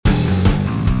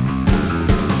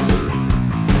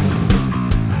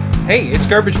Hey, it's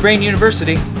Garbage Brain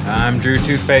University. I'm Drew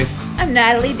Toothpaste. I'm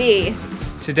Natalie D.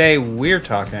 Today we're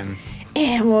talking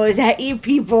Animals that eat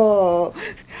people.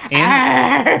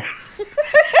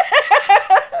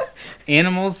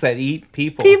 animals that eat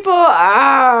people. People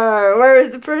are. Where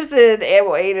is the person?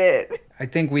 Animal ate it. I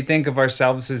think we think of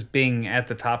ourselves as being at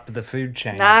the top of the food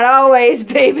chain. Not always,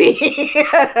 baby.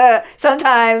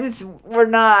 Sometimes we're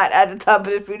not at the top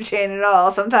of the food chain at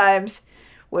all. Sometimes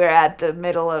we're at the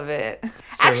middle of it.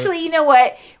 Actually, you know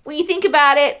what? When you think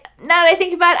about it, now that I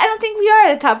think about it, I don't think we are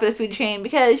at the top of the food chain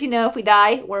because, if we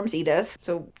die, worms eat us.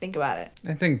 So think about it.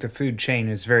 I think the food chain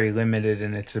is very limited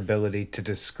in its ability to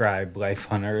describe life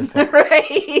on Earth.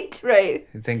 Right.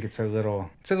 I think it's a little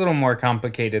more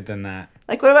complicated than that.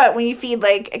 Like, what about when you feed,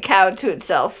 a cow to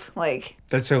itself?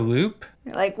 That's a loop?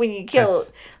 Like when you kill,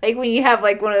 when you have,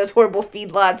 one of those horrible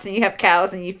feedlots and you have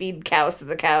cows and you feed cows to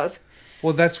the cows.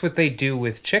 Well, that's what they do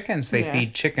with chickens. They Yeah.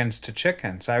 feed chickens to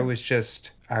chickens. I was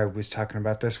talking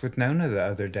about this with Nona the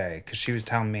other day because she was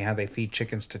telling me how they feed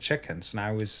chickens to chickens, and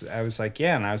I was like,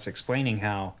 yeah, and I was explaining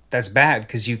how that's bad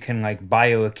because you can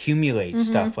bioaccumulate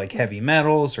stuff like heavy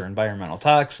metals or environmental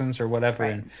toxins or whatever,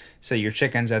 Right. and so your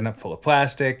chickens end up full of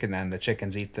plastic, and then the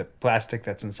chickens eat the plastic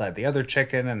that's inside the other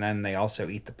chicken, and then they also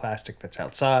eat the plastic that's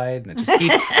outside, and it just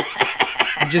keeps.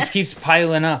 It just keeps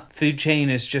piling up. Food chain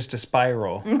is just a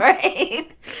spiral.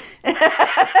 Right.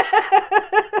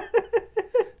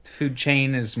 Food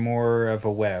chain is more of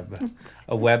a web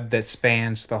that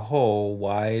spans the whole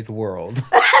wide world.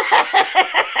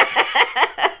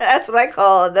 That's what I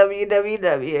call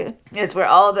WWW. It's where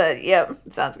all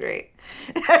sounds great.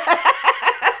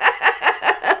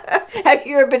 Have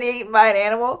you ever been eaten by an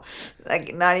animal?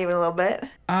 Not even a little bit?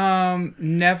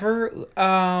 Never.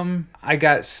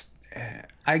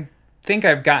 I think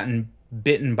I've gotten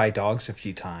bitten by dogs a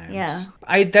few times. Yeah.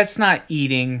 That's not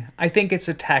eating. I think it's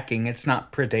attacking. It's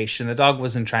not predation. The dog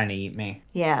wasn't trying to eat me.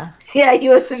 Yeah. Yeah, he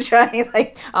wasn't trying,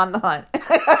 on the hunt.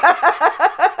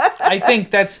 I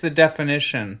think that's the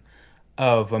definition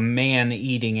of a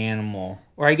man-eating animal.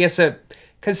 Or I guess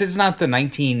because it's not the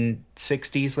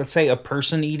 1960s. Let's say a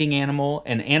person-eating animal,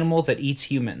 an animal that eats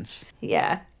humans.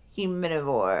 Yeah.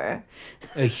 Humanivore.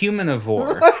 A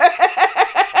humanivore.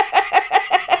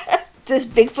 Does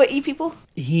Bigfoot eat people?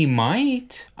 He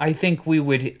might. I think we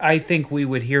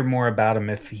would hear more about him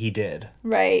if he did.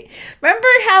 Right. Remember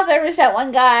how there was that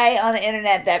one guy on the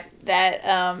internet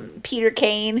that Peter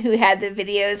Kane, who had the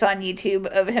videos on YouTube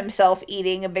of himself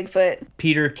eating a Bigfoot?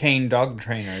 Peter Kane, dog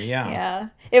trainer, yeah. Yeah.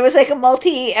 It was a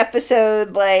multi-episode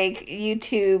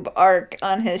YouTube arc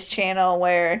on his channel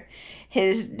where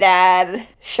his dad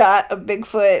shot a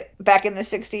Bigfoot back in the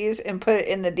 60s and put it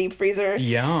in the deep freezer.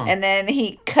 Yeah. And then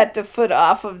he cut the foot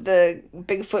off of the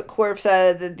Bigfoot corpse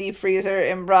out of the deep freezer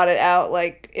and brought it out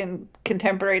in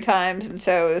contemporary times. And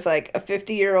so it was a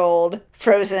 50-year-old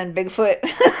frozen Bigfoot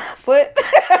foot.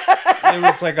 It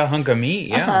was like a hunk of meat,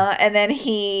 yeah. Uh-huh. And then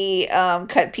he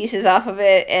cut pieces off of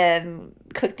it and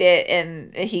cooked it,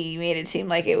 and he made it seem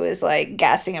like it was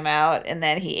gassing him out, and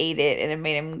then he ate it and it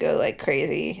made him go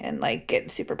crazy and get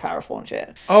super powerful and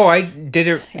shit. Oh, I did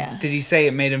it. Yeah. Did he say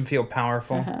it made him feel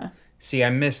powerful? Uh-huh. See, I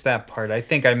missed that part. I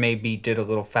think I maybe did a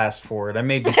little fast forward. I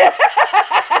maybe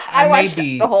I watched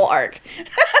the whole arc.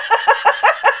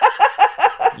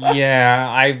 Yeah,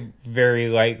 I very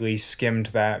lightly skimmed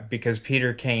that because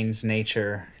Peter Kane's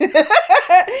nature.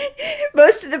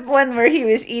 Most of the one where he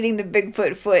was eating the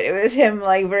Bigfoot foot, it was him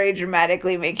very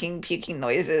dramatically making puking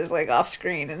noises off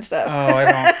screen and stuff. Oh,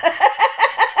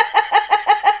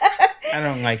 I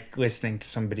don't like listening to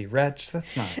somebody retch.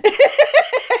 That's not.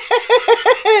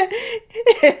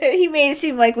 He made it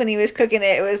seem like when he was cooking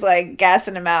it, it was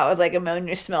gassing him out with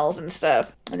ammonia smells and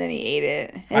stuff. And then he ate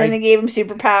it. And then they gave him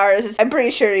superpowers. I'm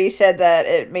pretty sure he said that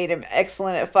it made him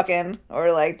excellent at fucking,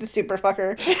 or the super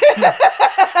fucker.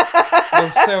 Well,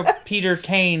 so Peter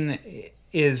Kane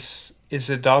is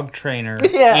a dog trainer,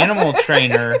 Yeah. animal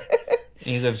trainer.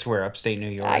 He lives where? Upstate New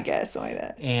York. I guess, something like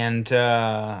that.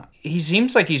 And he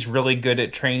seems like he's really good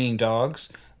at training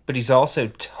dogs, but he's also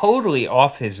totally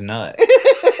off his nut.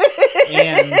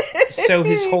 And so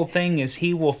his whole thing is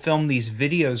he will film these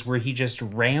videos where he just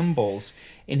rambles,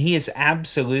 and he is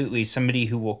absolutely somebody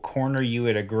who will corner you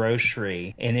at a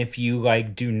grocery, and if you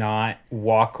do not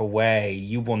walk away,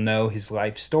 you will know his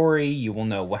life story, you will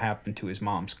know what happened to his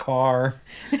mom's car.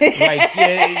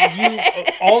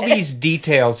 All these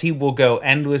details, he will go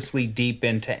endlessly deep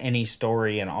into any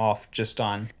story and off just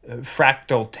on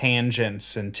fractal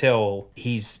tangents until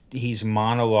he's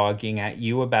monologuing at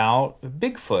you about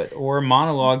Bigfoot or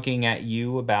monologuing at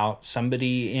you about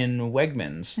somebody in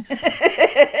Wegmans.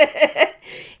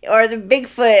 Or the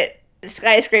Bigfoot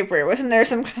skyscraper. Wasn't there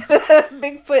some kind of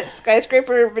Bigfoot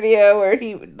skyscraper video where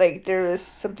he, like, there was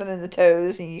something in the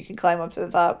toes and you can climb up to the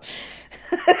top?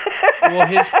 Well,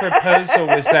 his proposal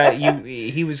was that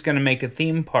he was going to make a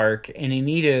theme park, and he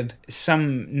needed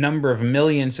some number of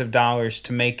millions of dollars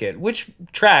to make it, which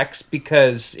tracks,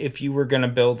 because if you were going to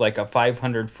build like a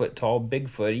 500-foot tall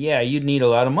Bigfoot, yeah, you'd need a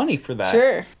lot of money for that.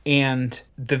 Sure. And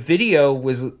the video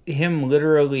was him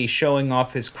literally showing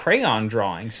off his crayon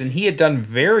drawings, and he had done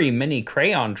very many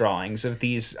crayon drawings of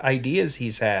these ideas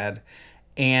he's had.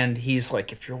 And he's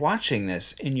like, if you're watching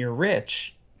this and you're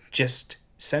rich, just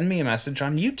send me a message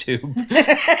on YouTube.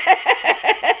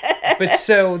 But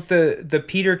so the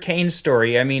Peter Kane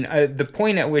story, I mean, the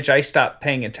point at which I stopped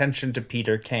paying attention to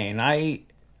Peter Kane, I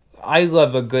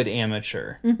love a good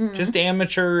amateur. Mm-hmm. Just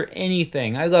amateur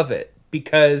anything. I love it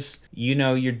because, you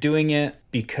know, you're doing it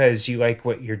because you like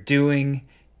what you're doing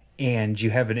and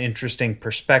you have an interesting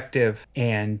perspective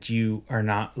and you are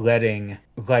not letting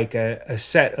like a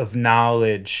set of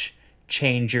knowledge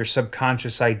change your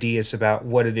subconscious ideas about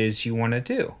what it is you want to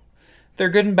do. There are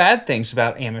good and bad things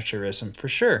about amateurism, for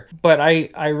sure. But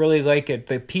I really like it.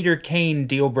 The Peter Kane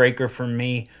deal breaker for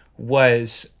me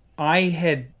was I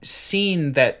had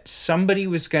seen that somebody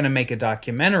was going to make a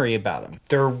documentary about him.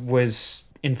 There was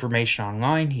information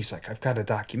online. He's like, I've got a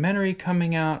documentary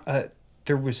coming out.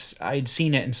 I'd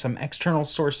seen it in some external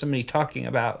source, somebody talking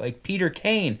about like Peter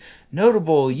Kane,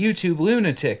 notable YouTube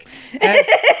lunatic, has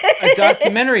a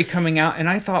documentary coming out. And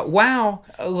I thought, wow,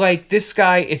 like this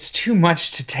guy, it's too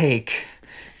much to take.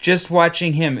 Just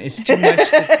watching him, it's too much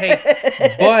to take.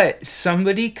 But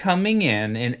somebody coming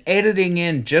in and editing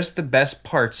in just the best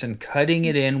parts and cutting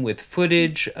it in with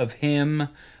footage of him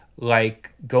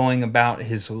like going about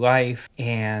his life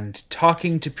and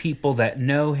talking to people that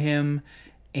know him.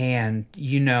 And,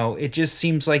 you know, it just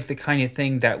seems like the kind of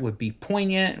thing that would be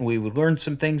poignant, and we would learn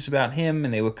some things about him,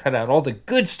 and they would cut out all the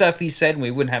good stuff he said, and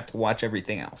we wouldn't have to watch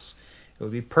everything else. It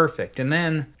would be perfect. And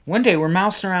then one day we're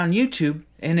mousing around YouTube,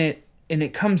 and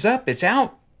it comes up. It's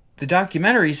out. The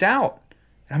documentary's out.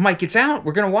 And I'm like, it's out.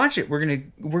 We're gonna watch it. We're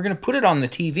gonna put it on the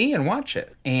TV and watch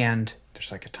it. And there's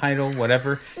like a title,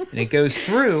 whatever, and it goes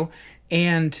through.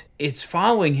 And it's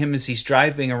following him as he's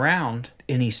driving around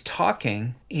and he's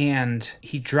talking and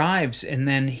he drives and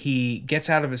then he gets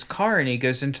out of his car and he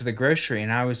goes into the grocery.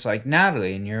 And I was like,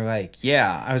 Natalie, and you're like,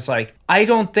 yeah. I was like, I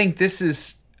don't think this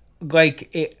is like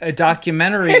a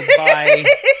documentary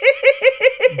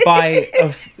by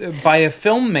a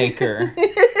filmmaker.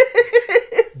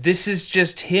 This is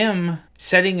just him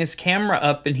setting his camera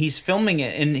up and he's filming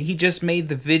it. And he just made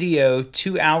the video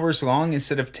 2 hours long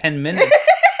instead of 10 minutes.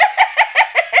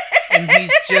 And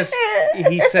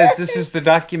he says, this is the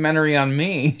documentary on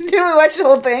me. Did we watch the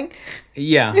whole thing?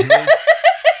 Yeah.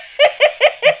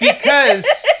 because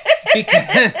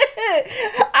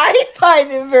I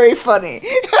find it very funny.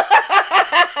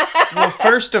 Well,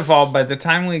 first of all, by the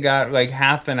time we got like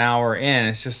half an hour in,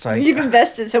 it's just like... You've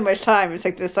invested so much time. It's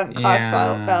like this sunk cost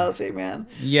fallacy, man.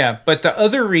 Yeah, but the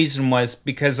other reason was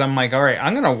because I'm like, all right,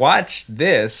 I'm going to watch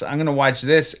this. And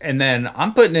then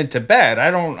I'm putting it to bed.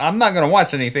 I'm not going to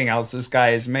watch anything else this guy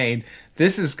has made.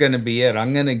 This is going to be it.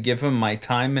 I'm going to give him my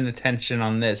time and attention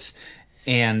on this.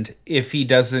 And if he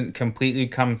doesn't completely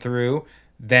come through,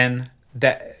 then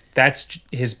that's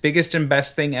his biggest and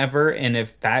best thing ever, and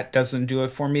if that doesn't do it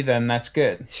for me, then that's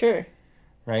good. Sure.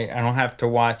 Right? I don't have to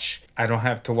watch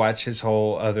his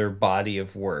whole other body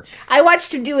of work. I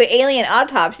watched him do an alien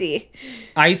autopsy.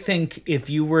 I think if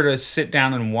you were to sit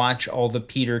down and watch all the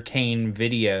Peter Kane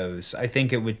videos, I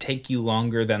think it would take you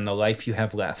longer than the life you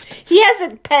have left. He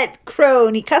has a pet crow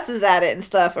and he cusses at it and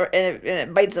stuff, and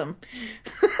it bites him.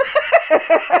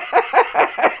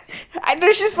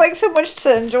 There's just like so much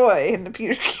to enjoy in the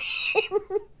Peter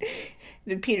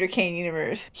Kane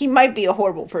universe. He might be a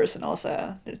horrible person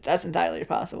also. That's entirely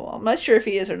possible. I'm not sure if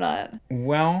he is or not.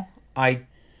 Well, I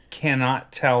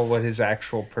cannot tell what his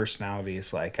actual personality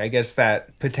is like. I guess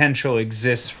that potential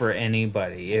exists for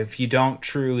anybody. If you don't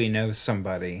truly know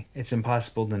somebody, it's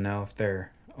impossible to know if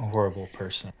they're a horrible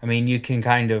person. I mean, you can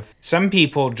some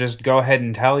people just go ahead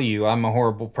and tell you I'm a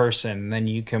horrible person, and then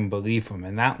you can believe them,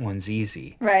 and that one's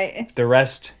easy. Right. The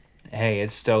rest, hey,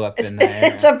 it's still up in the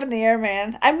air. It's up in the air,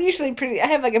 man. I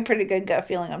have like a pretty good gut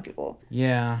feeling on people.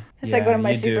 Yeah. It's like one of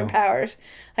my superpowers.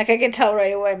 Like I can tell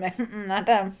right away, I'm like, not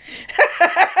them.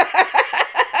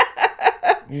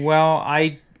 Well,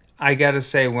 I gotta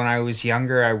say, when I was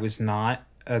younger, I was not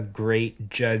a great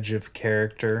judge of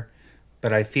character.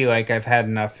 But I feel like I've had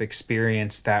enough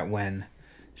experience that when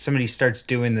somebody starts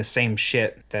doing the same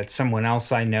shit that someone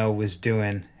else I know was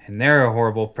doing, and they're a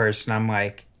horrible person, I'm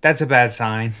like, that's a bad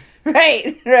sign.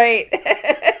 Right.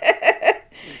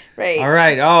 Right. All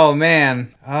right. Oh,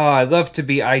 man. Oh, I love to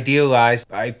be idealized.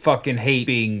 I fucking hate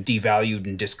being devalued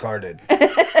and discarded.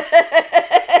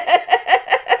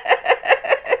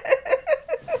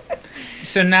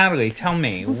 So, Natalie, tell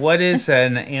me, what is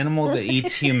an animal that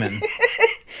eats human?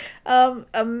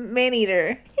 A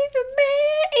man-eater. He's a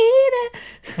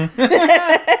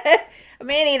man-eater. A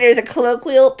man-eater is a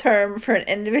colloquial term for an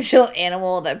individual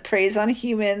animal that preys on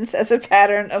humans as a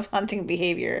pattern of hunting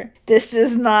behavior. This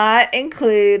does not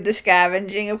include the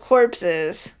scavenging of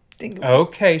corpses.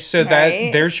 Okay, so Right?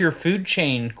 that there's your food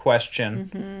chain question.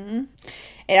 Mm-hmm.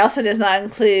 It also does not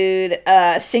include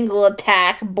a single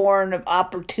attack born of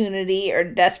opportunity or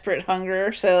desperate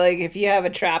hunger. So, like, if you have a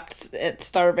trapped,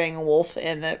 starving wolf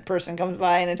and the person comes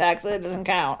by and attacks it, it doesn't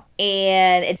count.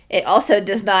 And it also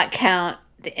does not count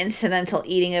the incidental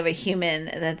eating of a human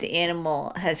that the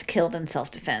animal has killed in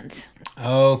self-defense.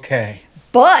 Okay.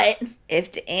 But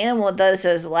if the animal does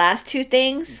those last two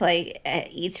things, like it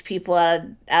eats people out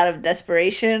of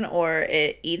desperation, or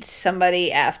it eats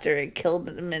somebody after it killed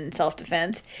them in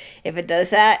self-defense, if it does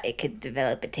that, it could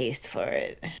develop a taste for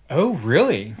it. Oh,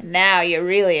 really? Now you're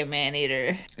really a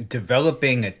man-eater.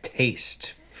 Developing a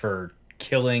taste for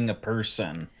killing a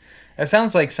person. That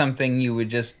sounds like something you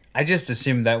would I just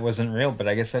assumed that wasn't real, but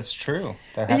I guess that's true.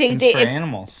 That happens for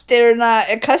animals. They're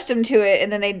not accustomed to it,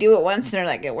 and then they do it once, and they're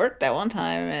like, it worked that one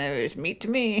time, and it was meat to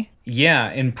me. Yeah,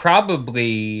 and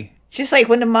probably... Just like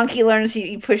when the monkey learns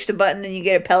you push the button and you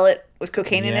get a pellet with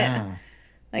cocaine in it.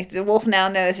 Like, the wolf now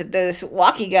knows that those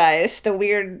walkie guys, the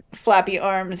weird flappy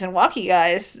arms and walkie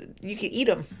guys, you can eat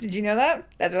them. Did you know that?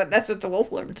 That's what the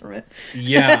wolf learns from it.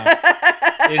 Yeah.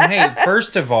 And hey,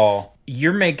 first of all,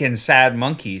 you're making sad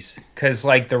monkeys, because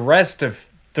like the rest of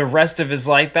his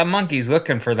life, that monkey's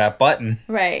looking for that button.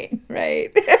 Right.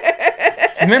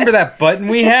 Remember that button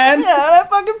we had? Yeah, that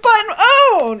fucking button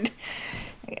owned.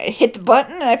 I hit the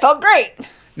button and I felt great.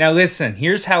 Now listen,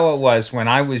 here's how it was when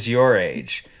I was your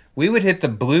age. We would hit the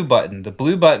blue button. The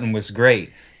blue button was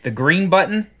great. The green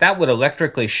button, that would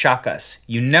electrically shock us.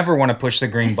 You never want to push the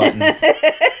green button.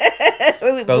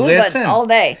 But blue listen, button all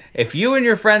day. If you and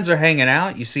your friends are hanging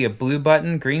out, you see a blue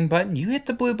button, green button, you hit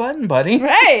the blue button, buddy.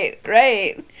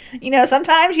 Right. You know,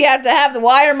 sometimes you have to have the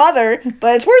wire mother,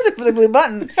 but it's worth it for the blue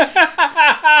button.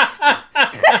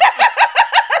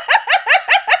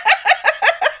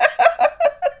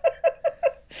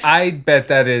 I bet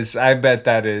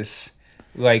that is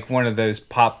like one of those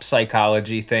pop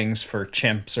psychology things for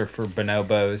chimps or for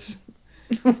bonobos.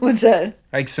 What's that?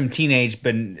 Like some teenage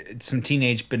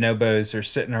bonobos are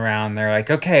sitting around. They're like,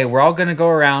 okay, we're all gonna go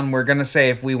around. We're gonna say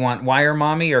if we want wire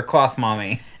mommy or cloth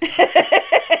mommy.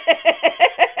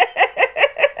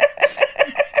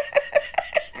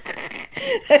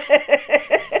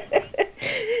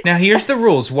 Now here's the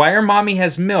rules. Wire mommy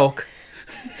has milk.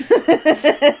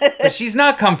 But she's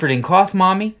not comforting. Cloth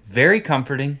mommy, very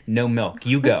comforting. No milk.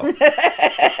 You go.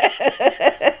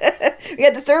 We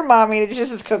got the third mommy that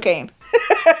just is cocaine.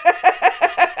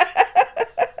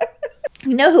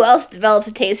 You know who else develops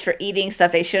a taste for eating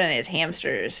stuff they shouldn't is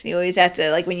hamsters. You always have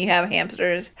to, like, when you have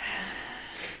hamsters.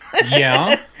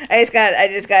 Yeah. I just got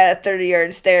a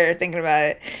 30-yard stare thinking about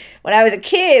it. When I was a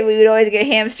kid, we would always get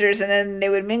hamsters, and then they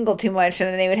would mingle too much, and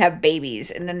then they would have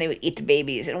babies, and then they would eat the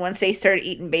babies. And once they started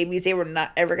eating babies, they were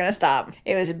not ever going to stop.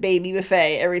 It was a baby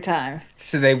buffet every time.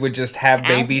 So they would just have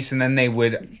babies, and then they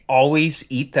would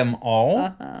always eat them all?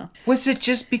 Uh-huh. Was it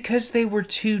just because they were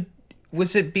too...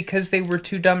 Was it because they were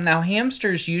too dumb? Now,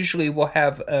 hamsters usually will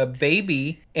have a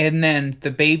baby, and then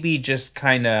the baby just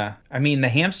kind of... I mean, the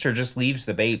hamster just leaves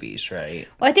the babies, right?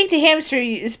 Well, I think the hamster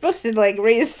is supposed to, like,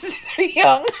 raise their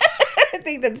young. I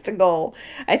think that's the goal.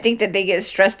 I think that they get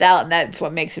stressed out, and that's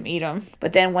what makes them eat them.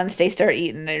 But then once they start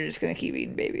eating, they're just going to keep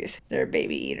eating babies. They're a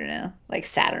baby eater now. Like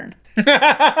Saturn.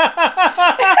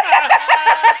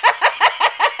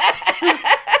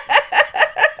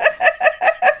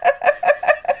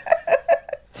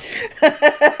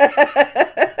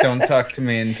 Don't talk to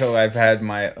me until I've had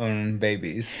my own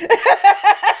babies.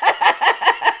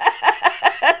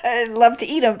 I'd love to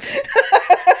eat them.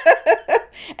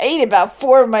 I ate about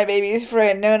 4 of my babies for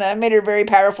Nona. I made her very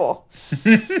powerful.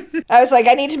 I was like,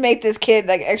 I need to make this kid,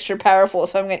 like, extra powerful,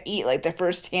 so I'm going to eat, like, the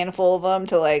first handful of them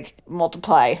to, like,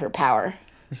 multiply her power.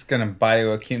 It's going to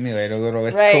bioaccumulate a little.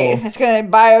 It's right. Cool. It's going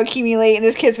to bioaccumulate, and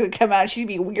this kid's going to come out, and she's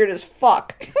going to be weird as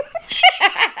fuck.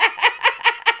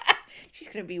 She's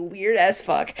going to be weird as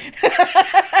fuck.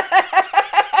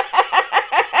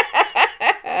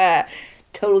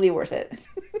 Totally worth it.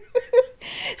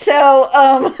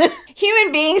 So,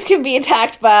 human beings can be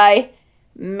attacked by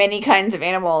many kinds of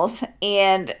animals,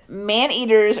 and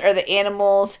man-eaters are the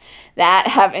animals that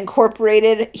have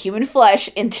incorporated human flesh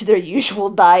into their usual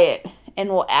diet and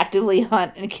will actively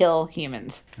hunt and kill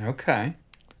humans. Okay.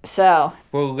 So.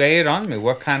 Well, lay it on me.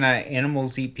 What kind of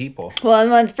animals eat people? Well,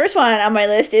 the first one on my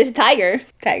list is tiger.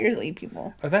 Tigers eat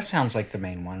people. Oh, that sounds like the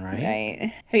main one, right?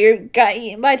 Right. Have you ever got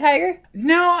eaten by a tiger?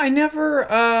 No, I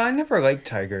never liked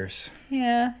tigers.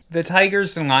 Yeah. The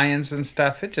tigers and lions and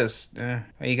stuff, it just,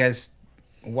 you guys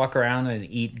walk around and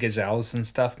eat gazelles and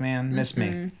stuff, man. Miss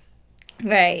me.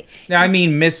 Right. No, I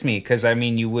mean miss me, because I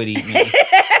mean you would eat me.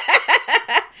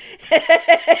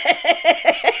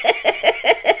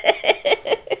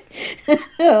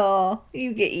 Oh,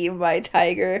 you get eaten by a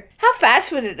tiger. How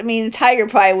fast would it? I mean, a tiger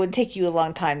probably would take you a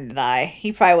long time to die.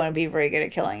 He probably wouldn't be very good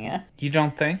at killing you. You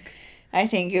don't think? I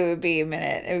think it would be a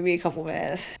minute. It would be a couple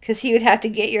minutes because he would have to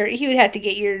get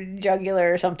your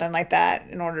jugular or something like that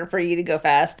in order for you to go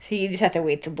fast. So you just have to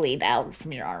wait to bleed out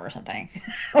from your arm or something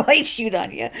while he shoot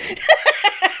on you.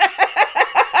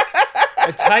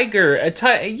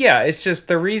 Yeah, it's just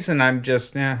the reason I'm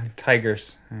just,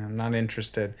 tigers. I'm not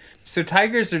interested. So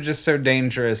tigers are just so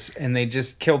dangerous and they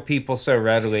just kill people so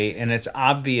readily, and it's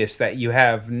obvious that you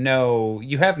have no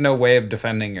way of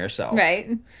defending yourself. Right.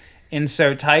 And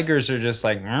so tigers are just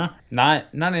like, not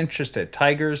interested.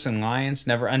 Tigers and lions,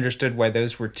 never understood why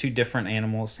those were two different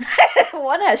animals.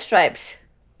 One has stripes.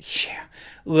 Yeah.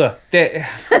 Look,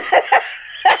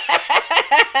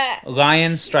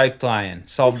 lion, striped lion.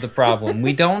 Solved the problem.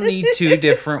 We don't need two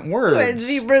different words. But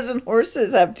zebras and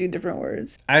horses have two different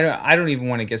words. I don't even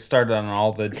want to get started on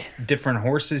all the different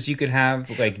horses you could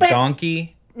have, like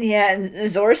donkey. Yeah, and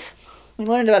Zorse. We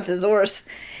learned about the Zorse.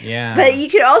 Yeah. But you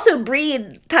could also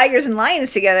breed tigers and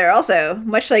lions together also,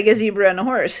 much like a zebra and a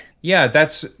horse. Yeah,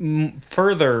 that's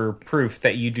further proof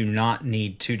that you do not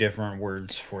need two different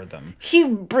words for them. You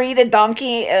breed a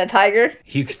donkey and a tiger?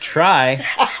 You could try.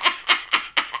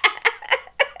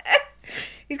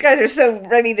 These guys are so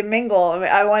ready to mingle.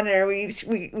 I wonder, we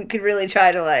could really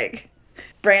try to, like,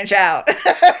 branch out.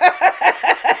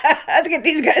 Let's get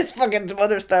these guys fucking some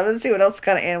other stuff. Let's see what else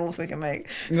kind of animals we can make.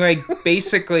 Like,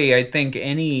 basically, I think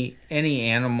any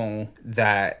animal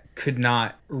that could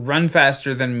not run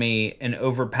faster than me and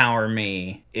overpower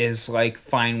me is, like,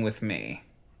 fine with me.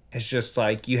 It's just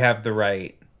like, you have the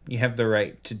right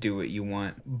to do what you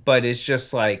want. But it's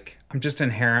just like, I'm just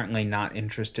inherently not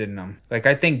interested in them. Like,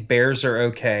 I think bears are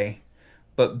okay.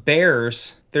 But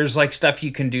bears, there's, like, stuff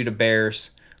you can do to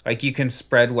bears. Like, you can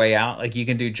spread way out. Like, you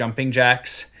can do jumping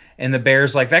jacks. And the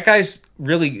bear's like, that guy's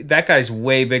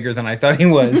way bigger than I thought he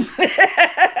was. Fuck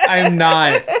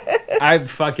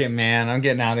it, man. I'm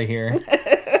getting out of here.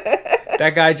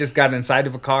 That guy just got inside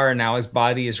of a car and now his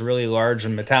body is really large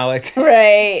and metallic.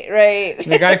 Right.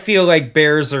 Like, I feel like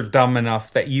bears are dumb enough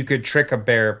that you could trick a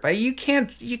bear, but you can't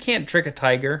trick a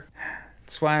tiger.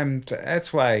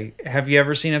 That's why, have you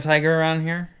ever seen a tiger around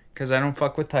here? Because I don't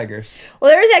fuck with tigers.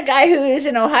 Well, there was that guy who is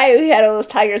in Ohio who had all those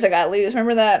tigers that got loose.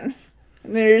 Remember that?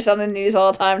 There's on the news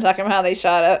all the time talking about how they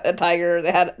shot a tiger.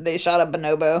 They shot a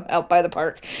bonobo out by the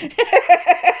park.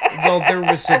 Well, there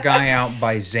was a guy out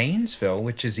by Zanesville,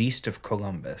 which is east of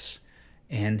Columbus,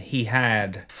 and he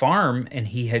had a farm, and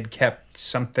he had kept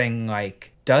something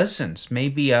like dozens,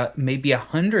 maybe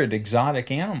 100 exotic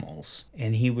animals,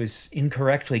 and he was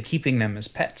incorrectly keeping them as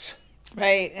pets.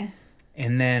 Right.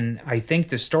 And then I think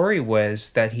the story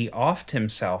was that he offed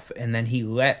himself, and then he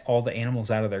let all the animals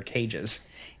out of their cages.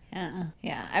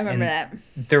 Yeah, I remember that.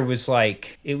 There was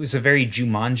it was a very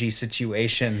Jumanji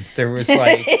situation. There was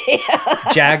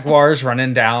jaguars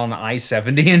running down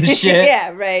I-70 and shit. Yeah,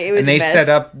 right. It was and they set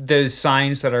up those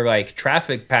signs that are like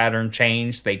traffic pattern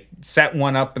change. They set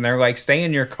one up and they're like, stay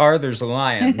in your car, there's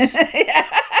lions.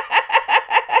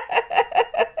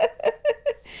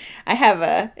 I have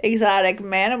a exotic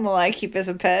manimal I keep as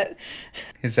a pet.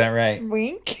 Is that right?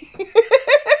 Wink.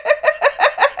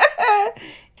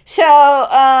 So,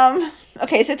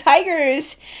 so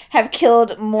tigers have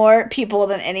killed more people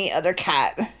than any other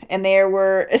cat, and they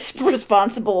were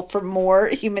responsible for more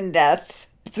human deaths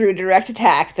through direct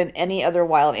attack than any other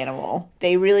wild animal.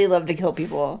 They really love to kill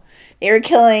people. They were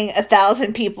killing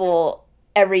 1,000 people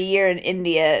every year in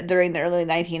India during the early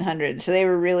 1900s, so they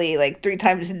were really like 3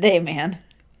 times a day, man.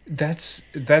 That's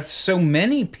so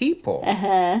many people.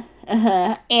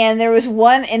 And there was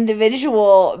one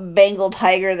individual Bengal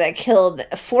tiger that killed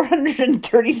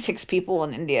 436 people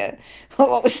in India.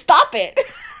 Stop it.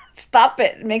 Stop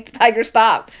it. Make the tiger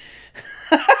stop.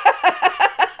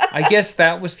 I guess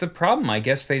that was the problem. I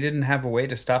guess they didn't have a way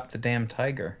to stop the damn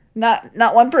tiger. Not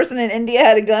one person in India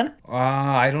had a gun?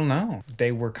 I don't know.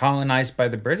 They were colonized by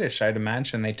the British. I'd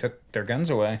imagine they took their guns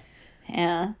away.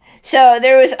 Yeah. So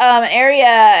there was an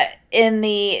area in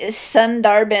the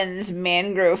Sundarbans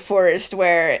mangrove forest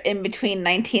where in between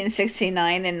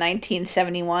 1969 and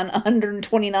 1971,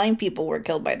 129 people were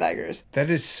killed by tigers. That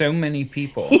is so many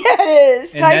people. Yeah, it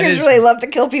is. And that Tigers is- really love to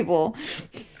kill people.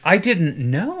 I didn't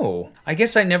know. I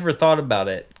guess I never thought about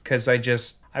it because I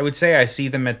would say I see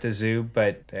them at the zoo,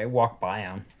 but I walk by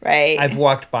them. Right. I've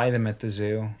walked by them at the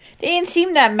zoo. They didn't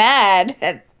seem that mad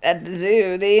at the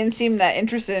zoo. They didn't seem that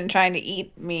interested in trying to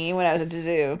eat me when I was at the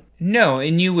zoo. No,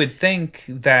 and you would think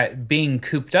that being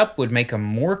cooped up would make them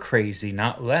more crazy,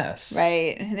 not less.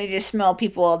 Right. And they just smell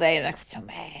people all day and they're so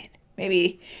mad.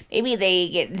 Maybe they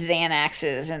get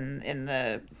Xanaxes in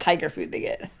the tiger food they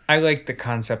get. I like the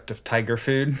concept of tiger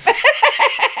food.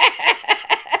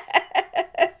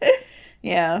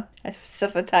 Yeah. That's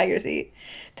stuff that tigers eat.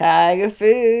 Tiger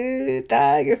food,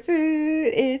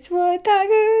 it's what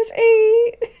tigers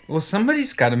eat. Well,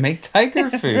 somebody's got to make tiger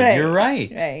food. Right, You're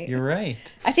right. right. You're right.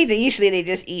 I think that usually they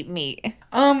just eat meat.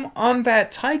 On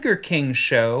that Tiger King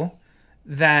show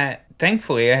that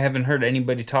thankfully I haven't heard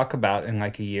anybody talk about in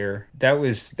like a year. That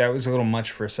was a little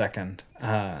much for a second.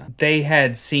 They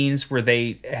had scenes where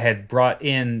they had got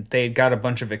a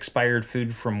bunch of expired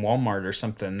food from Walmart or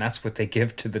something. That's what they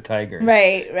give to the tigers.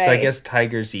 Right. So I guess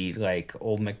tigers eat like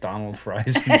old McDonald's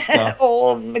fries and stuff.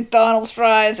 Old McDonald's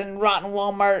fries and rotten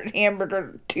Walmart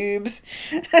hamburger tubes.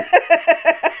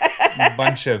 A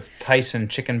bunch of Tyson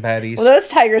chicken patties. Well, those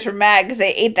tigers were mad because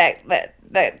they ate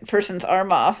that person's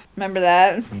arm off. Remember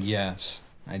that? Yes,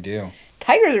 I do.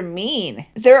 Tigers are mean.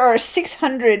 There are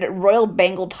 600 Royal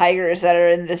Bengal tigers that are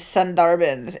in the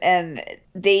Sundarbans, and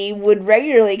they would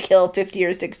regularly kill 50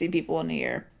 or 60 people in a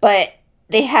year. But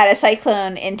they had a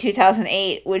cyclone in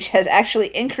 2008, which has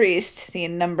actually increased the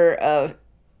number of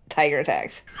tiger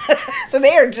attacks. So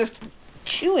they are just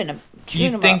chewing them.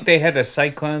 You think they had a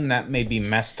cyclone that maybe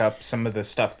messed up some of the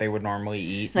stuff they would normally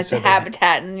eat? Like the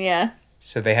habitat, and yeah.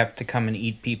 So they have to come and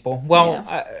eat people? Well,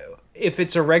 if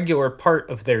it's a regular part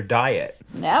of their diet.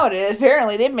 Now it is.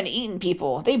 Apparently, they've been eating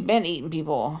people. They've been eating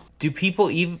people. Do people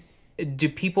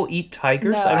eat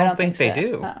tigers? No, I don't think they so.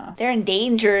 do. They're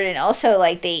endangered, and also,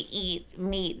 like, they eat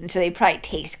meat, and so they probably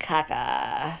taste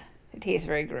caca. It tastes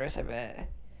very gross, I bet.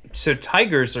 So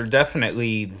tigers are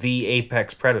definitely the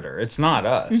apex predator. It's not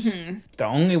us. Mm-hmm. The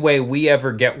only way we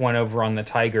ever get one over on the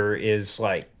tiger is,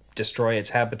 like, destroy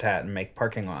its habitat and make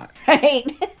parking lot. Right?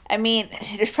 I mean,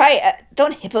 there's probably...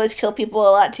 don't hippos kill people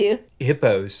a lot, too?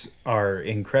 Hippos are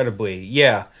incredibly...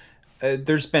 Yeah.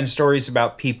 There's been stories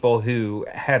about people who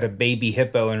had a baby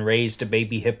hippo and raised a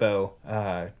baby hippo,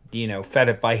 fed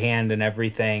it by hand and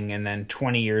everything, and then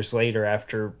 20 years later,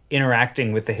 after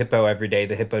interacting with the hippo every day,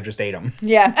 the hippo just ate them.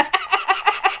 Yeah.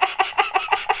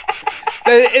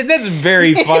 That's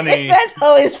very funny. That's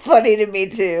always funny to me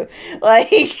too. Like,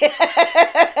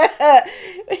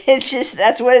 it's just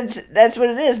that's what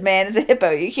it is, man. It's a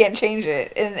hippo. You can't change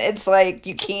it, and it's like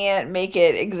you can't make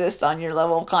it exist on your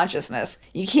level of consciousness.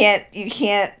 You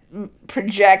can't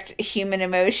project human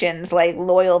emotions like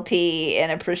loyalty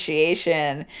and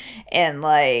appreciation and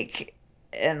like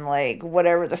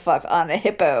whatever the fuck on a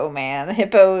hippo, man. The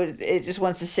hippo, it just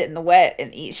wants to sit in the wet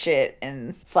and eat shit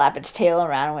and flap its tail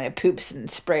around when it poops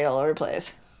and spray it all over the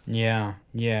place. Yeah.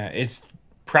 It's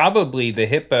probably the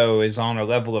hippo is on a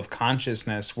level of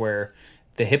consciousness where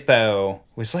the hippo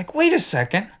was like, wait a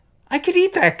second, I could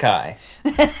eat that guy.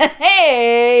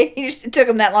 Hey! It took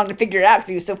him that long to figure it out because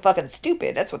he was so fucking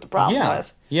stupid. That's what the problem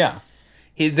was. Yeah.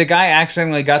 The guy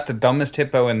accidentally got the dumbest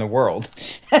hippo in the world.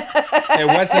 It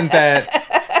wasn't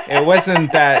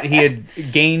that he had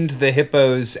gained the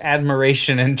hippo's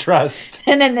admiration and trust.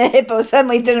 And then the hippo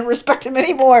suddenly didn't respect him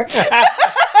anymore.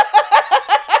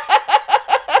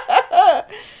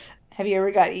 Have you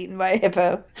ever got eaten by a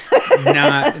hippo?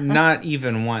 Not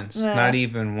even once. No. Not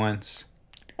even once.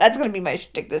 That's going to be my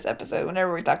shtick this episode.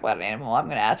 Whenever we talk about an animal, I'm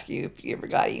going to ask you if you ever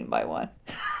got eaten by one.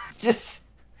 Just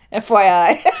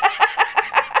FYI.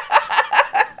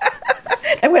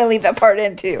 I'm going to leave that part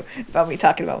in, too. About me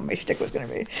talking about what my shtick was going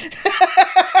to be.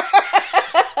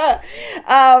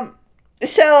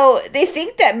 So they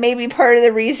think that maybe part of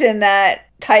the reason that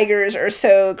tigers are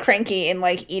so cranky and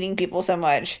like eating people so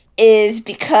much is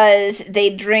because they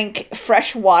drink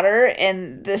fresh water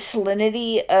and the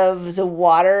salinity of the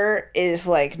water is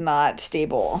like not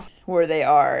stable where they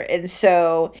are. And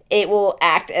so it will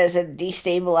act as a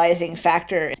destabilizing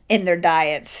factor in their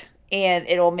diets. And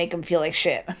it'll make them feel like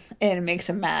shit. And it makes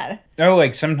them mad. Oh,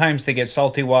 like sometimes they get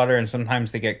salty water and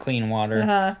sometimes they get clean water.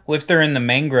 Uh-huh. Well, if they're in the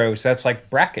mangroves, that's like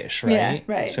brackish, right? Yeah,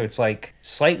 right. So it's like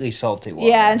slightly salty water.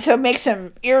 Yeah, and so it makes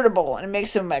them irritable. And it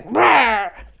makes them like,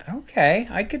 rawr. Okay,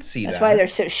 I could see That's that. why they're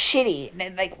so shitty. And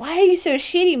they're like, why are you so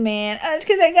shitty, man? Oh, it's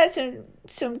because I got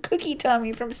some cookie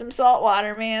tummy from some salt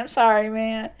water, man. I'm sorry,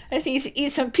 man. I just need to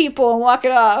eat some people and walk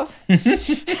it off.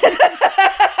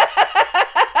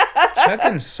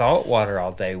 Chugging salt water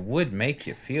all day would make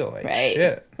you feel like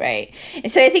shit. Right.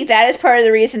 And so I think that is part of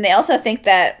the reason. They also think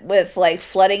that with like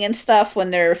flooding and stuff,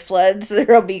 when there are floods,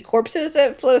 there'll be corpses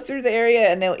that flow through the area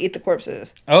and they'll eat the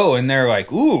corpses. Oh, and they're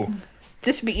like, ooh.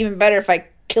 This would be even better if I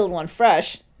killed one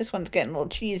fresh. This one's getting a little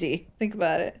cheesy. Think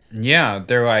about it. Yeah,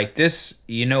 they're like, this,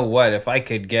 you know what? If I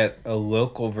could get a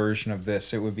local version of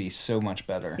this, it would be so much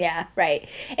better. Yeah, right.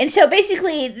 And so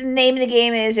basically, the name of the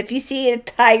game is if you see a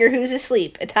tiger who's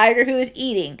asleep, a tiger who is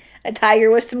eating, a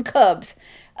tiger with some cubs,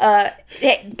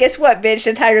 hey, guess what, bitch?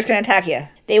 The tiger's going to attack you.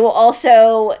 They will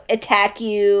also attack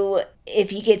you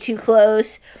if you get too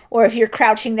close, or if you're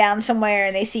crouching down somewhere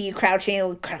and they see you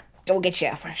crouching, they'll get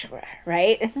you,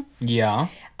 right? Yeah.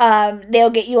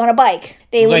 They'll get you on a bike.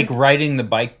 They like riding the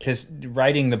bike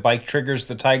triggers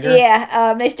the tiger.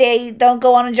 Yeah. They say don't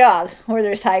go on a jog where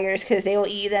there's tigers because they will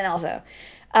eat you then also.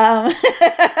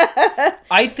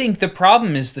 I think the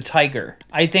problem is the tiger.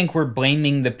 I think we're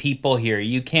blaming the people here.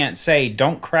 You can't say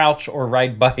don't crouch or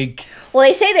ride bike. Well,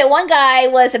 they say that one guy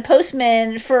was a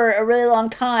postman for a really long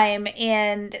time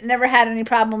and never had any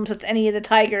problems with any of the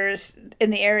tigers in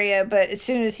the area, but as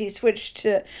soon as he switched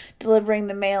to delivering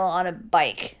the mail on a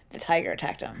bike, the tiger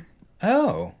attacked him.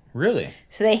 Oh, really?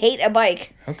 So they hate a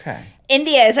bike. Okay.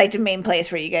 India is like the main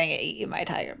place where you're going to get eaten by a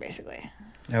tiger, basically.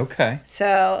 Okay.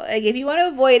 So, like, if you want to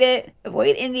avoid it,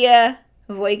 avoid India,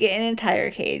 avoid getting in a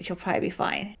tiger cage, you'll probably be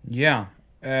fine. Yeah.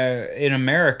 In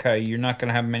America, you're not going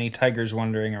to have many tigers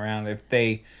wandering around.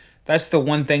 That's the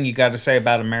one thing you got to say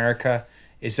about America,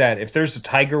 is that if there's a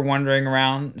tiger wandering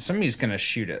around, somebody's going to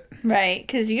shoot it. Right,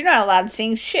 because you're not allowed to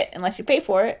see shit unless you pay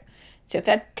for it. So if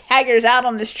that tiger's out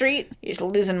on the street, you're just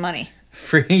losing money.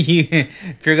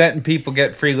 If you're letting people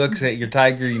get free looks at your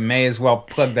tiger, you may as well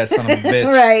plug that son of a bitch.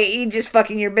 Right, you just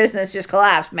fucking your business just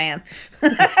collapsed, man.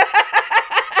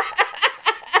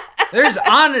 There's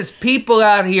honest people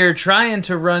out here trying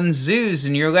to run zoos,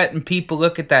 and you're letting people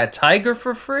look at that tiger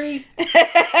for free?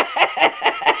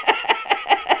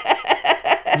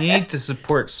 You need to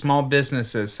support small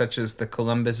businesses such as the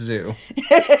Columbus Zoo.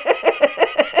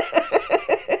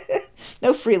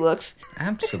 No free looks.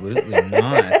 Absolutely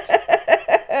not.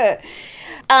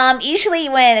 Usually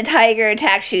when a tiger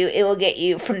attacks you, it will get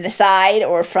you from the side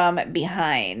or from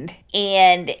behind.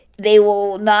 And they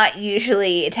will not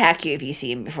usually attack you if you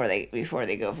see them before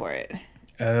they go for it.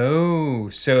 Oh,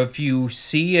 so if you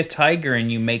see a tiger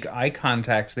and you make eye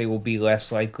contact, they will be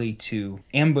less likely to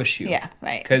ambush you. Yeah,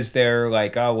 right. Because they're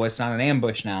like, oh, well, it's not an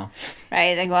ambush now.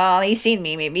 Right, like, well, he's seen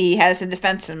me. Maybe he has a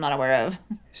defense I'm not aware of.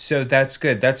 So that's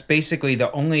good. That's basically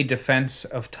the only defense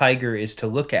of tiger is to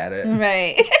look at it.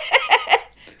 Right.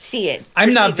 See it.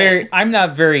 I'm not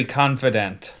very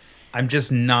confident. I'm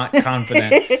just not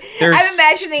confident. I'm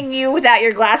imagining you without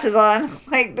your glasses on.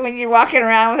 Like when you're walking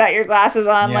around without your glasses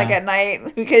on, like at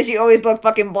night, because you always look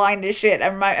fucking blind as shit.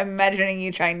 I'm imagining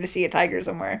you trying to see a tiger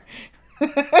somewhere.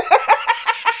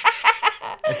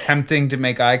 Attempting to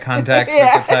make eye contact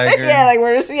with the tiger. Yeah, like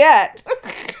where's he at?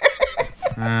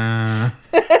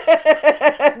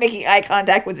 Making eye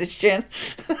contact with his chin.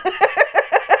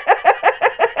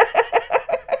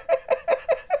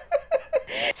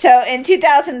 So in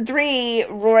 2003,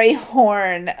 Roy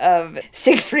Horn of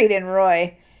Siegfried and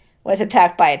Roy was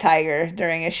attacked by a tiger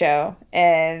during a show,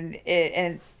 and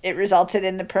it resulted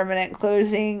in the permanent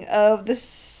closing of the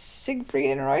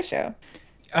Siegfried and Roy show.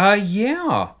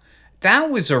 Yeah, that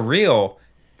was a real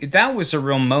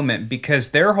moment,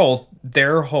 because their whole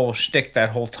shtick that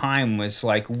whole time was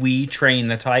like, we train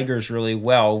the tigers really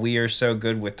well. We are so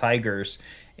good with tigers.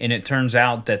 And it turns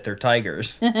out that they're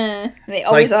tigers. They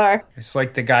always are. It's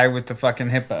like the guy with the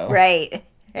fucking hippo. Right.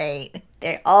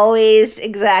 They're always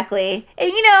exactly.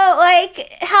 And you know,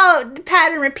 like how the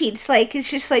pattern repeats. Like it's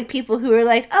just like people who are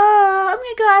like, oh, I'm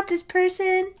going to go out this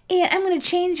person and I'm going to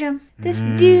change him. This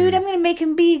dude, I'm going to make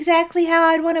him be exactly how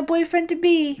I'd want a boyfriend to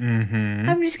be. Mm-hmm.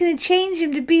 I'm just going to change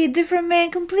him to be a different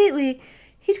man completely.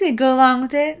 He's going to go along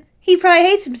with it. He probably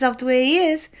hates himself the way he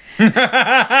is.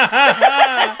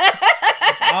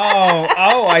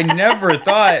 Oh, I never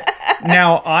thought.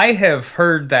 Now, I have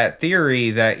heard that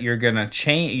theory that you're going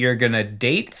to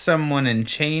date someone and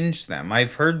change them.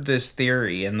 I've heard this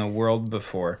theory in the world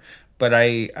before, but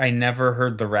I never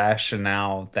heard the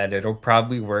rationale that it'll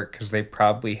probably work because they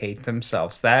probably hate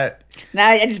themselves. No,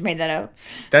 I just made that up.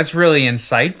 That's really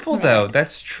insightful, though.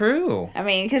 That's true. I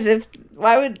mean, because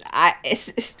what would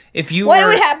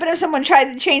happen if someone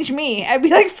tried to change me? I'd be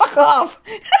like, fuck off.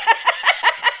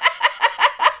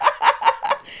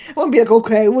 I'm gonna be like,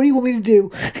 okay, what do you want me to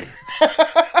do?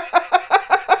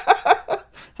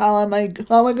 How am I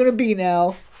gonna be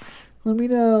now? Let me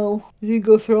know. You can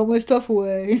go throw all my stuff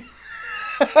away.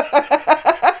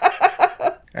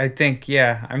 I think,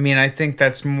 yeah. I mean, I think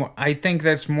that's more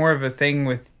of a thing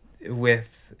with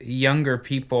younger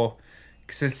people,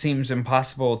 because it seems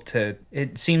impossible to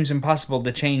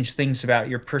change things about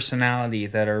your personality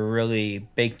that are really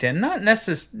baked in. Not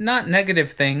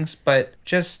negative things, but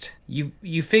just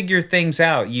you figure things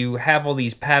out. You have all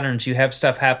these patterns. You have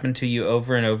stuff happen to you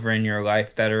over and over in your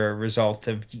life that are a result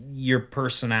of your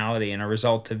personality and a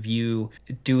result of you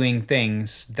doing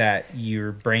things that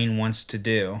your brain wants to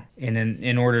do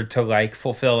in order to like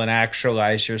fulfill and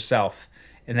actualize yourself.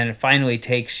 And then it finally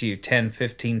takes you 10,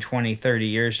 15, 20, 30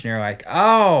 years, and you're like,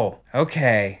 oh,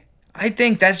 okay. I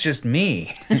think that's just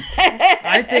me.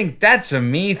 I think that's a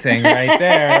me thing right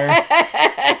there.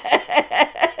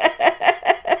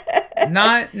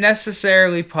 Not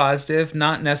necessarily positive,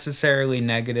 not necessarily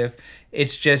negative.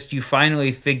 It's just you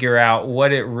finally figure out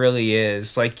what it really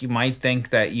is. Like you might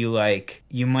think that you like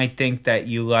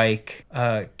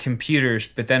computers,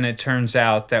 but then it turns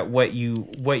out that what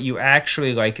you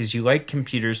actually like is you like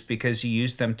computers because you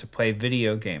use them to play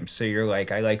video games. So you're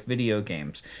like, I like video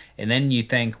games. And then you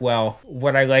think, well,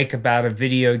 what I like about a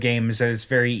video game is that it's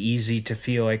very easy to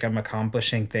feel like I'm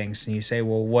accomplishing things. And you say,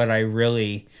 well, what I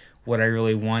really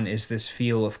want is this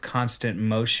feel of constant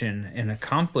motion and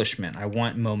accomplishment. I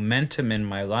want momentum in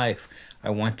my life. I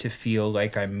want to feel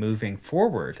like I'm moving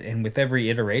forward. And with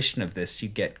every iteration of this, you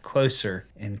get closer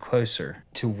and closer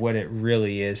to what it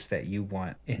really is that you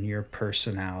want in your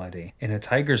personality. And a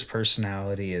tiger's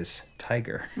personality is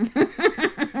tiger.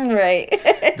 Right.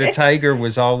 The tiger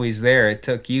was always there. It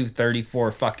took you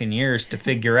 34 fucking years to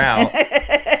figure out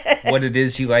what it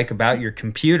is you like about your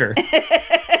computer.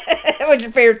 What's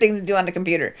your favorite thing to do on the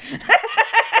computer?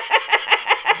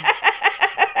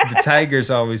 The tiger's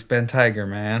always been tiger,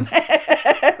 man.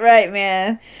 Right,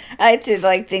 man. I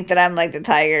like to think that I'm like the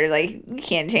tiger. Like, you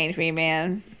can't change me,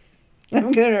 man.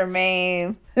 I'm gonna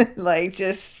remain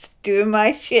just doing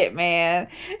my shit, man.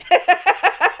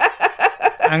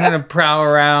 I'm gonna prowl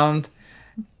around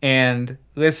and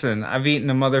listen. I've eaten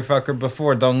a motherfucker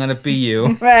before. Don't let it be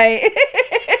you. Right.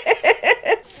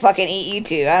 Fucking eat you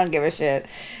too. I don't give a shit.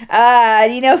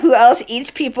 You know who else eats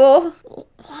people?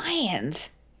 Lions.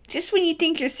 Just when you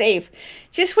think you're safe.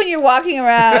 Just when you're walking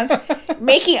around,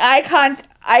 making eye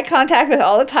contact with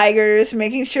all the tigers,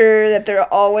 making sure that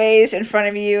they're always in front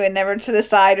of you and never to the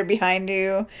side or behind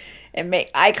you. And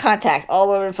make eye contact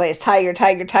all over the place. Tiger,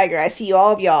 tiger, tiger. I see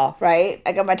all of y'all, right?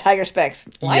 I got my tiger specs.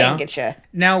 Lion get you.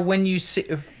 Now, when you see...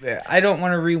 I don't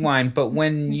want to rewind, but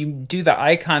when you do the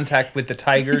eye contact with the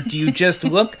tiger, do you just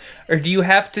look, or do you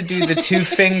have to do the two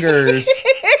fingers?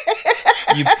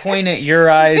 You point at your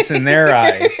eyes and their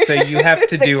eyes. So you have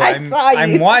to do...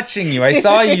 I'm watching you. I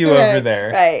saw you over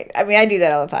there. Right. I mean, I do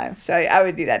that all the time. So I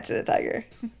would do that to the tiger.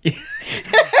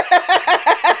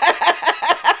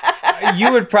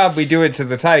 You would probably do it to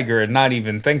the tiger and not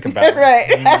even think about it. Right.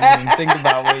 You wouldn't even think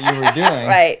about what you were doing.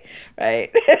 Right.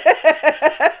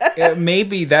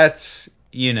 Maybe that's,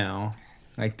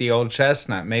 like the old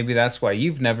chestnut. Maybe that's why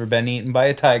you've never been eaten by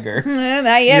a tiger.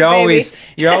 Not yet, baby.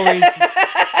 You're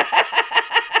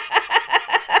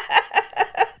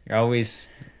always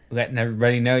letting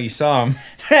everybody know you saw him.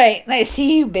 Right. I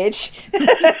see you, bitch.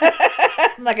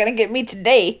 I'm not going to get me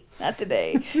today. Not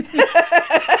today.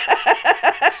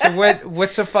 So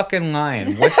what's a fucking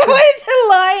lion? What is a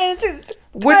lion? It's a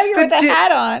tiger with a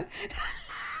hat on.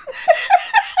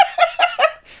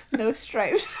 No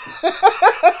stripes.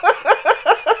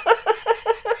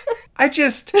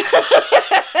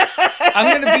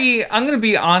 I'm gonna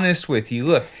be honest with you.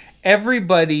 Look,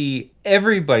 everybody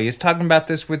is talking about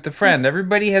this with the friend.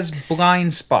 Everybody has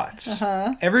blind spots.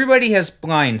 Uh-huh. Everybody has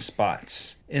blind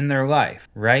spots in their life,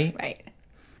 right? Right.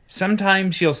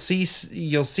 Sometimes you'll see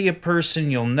a person,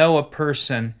 you'll know a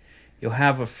person, you'll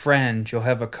have a friend, you'll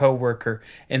have a coworker,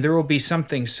 and there will be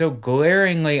something so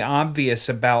glaringly obvious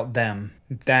about them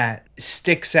that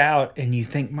sticks out, and you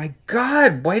think, my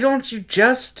God, why don't you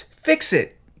just fix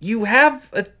it? You have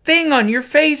a thing on your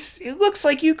face. It looks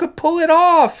like you could pull it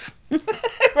off.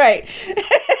 Right.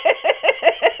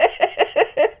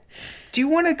 Do you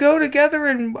want to go together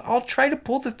and I'll try to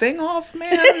pull the thing off,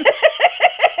 man?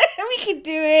 We can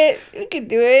do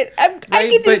it. I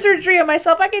can do surgery on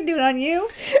myself. I can do it on you.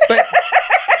 But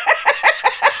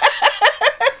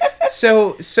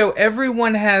so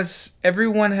everyone has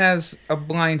a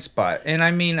blind spot, and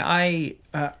I mean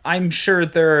I'm sure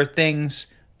there are things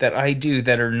that I do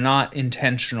that are not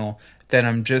intentional that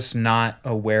I'm just not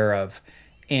aware of,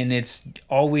 And it's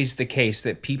always the case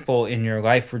that people in your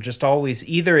life are just always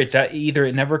either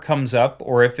it never comes up,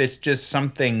 or if it's just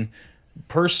something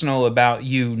personal about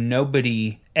you,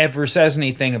 nobody ever says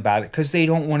anything about it because they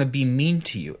don't want to be mean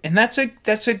to you. And that's a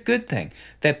good thing,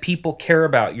 that people care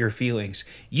about your feelings.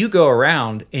 You go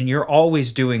around and you're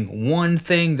always doing one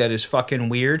thing that is fucking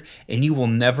weird, and you will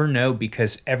never know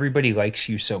because everybody likes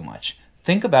you so much.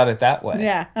 Think about it that way.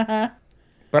 Yeah.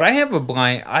 But I have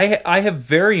I have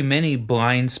very many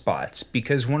blind spots,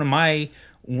 because one of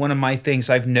my things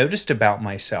I've noticed about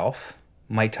myself,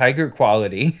 my tiger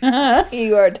quality,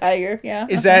 You are a tiger, yeah.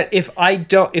 is that if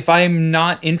I'm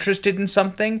not interested in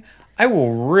something, I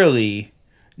will really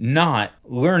not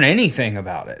learn anything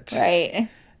about it. Right.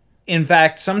 In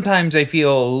fact, sometimes I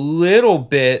feel a little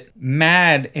bit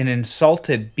mad and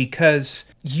insulted because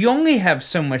you only have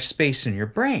so much space in your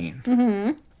brain.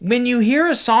 Mm-hmm. When you hear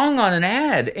a song on an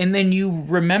ad and then you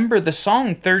remember the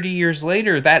song 30 years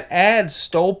later, that ad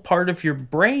stole part of your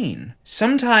brain.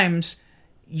 Sometimes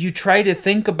you try to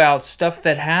think about stuff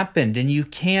that happened and you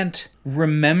can't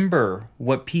remember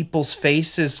what people's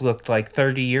faces looked like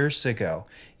 30 years ago.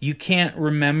 You can't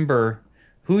remember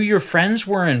who your friends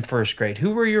were in first grade.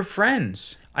 Who were your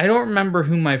friends? I don't remember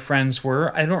who my friends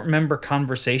were. I don't remember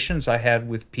conversations I had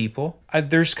with people.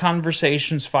 There's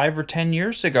conversations 5 or 10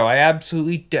 years ago. I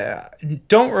absolutely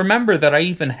don't remember that I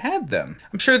even had them.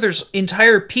 I'm sure there's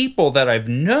entire people that I've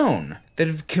known that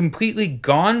have completely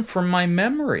gone from my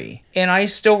memory. And I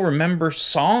still remember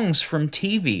songs from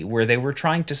TV where they were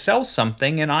trying to sell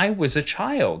something and I was a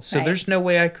child. So There's no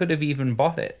way I could have even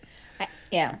bought it.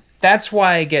 Yeah. That's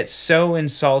why I get so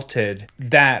insulted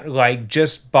that, like,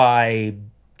 just by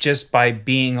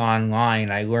being online,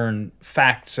 I learn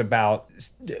facts about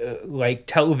like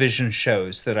television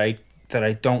shows that I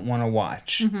don't want to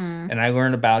watch. Mm-hmm. And I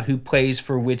learn about who plays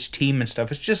for which team and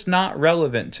stuff. It's just not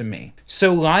relevant to me.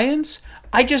 So lions,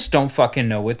 I just don't fucking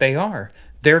know what they are.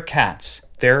 They're cats.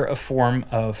 They're a form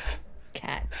of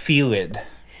cat. Felid,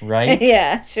 right?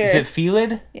 Yeah, sure. Is it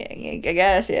felid? Yeah, I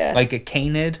guess, yeah. Like a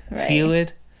canid, right.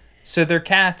 Felid. So they're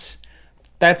cats.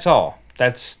 That's all.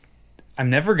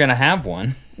 I'm never going to have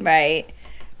one. Right.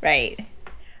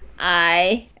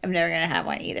 I am never going to have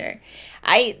one either.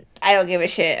 I don't give a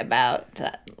shit about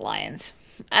lions.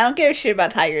 I don't give a shit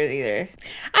about tigers either.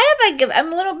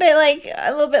 I'm a little bit like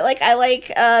I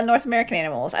like North American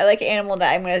animals. I like an animal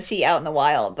that I'm going to see out in the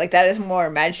wild. Like, that is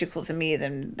more magical to me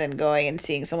than going and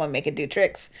seeing someone make it do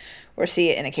tricks or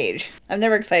see it in a cage. I'm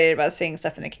never excited about seeing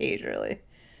stuff in a cage, really.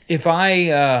 If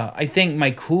I think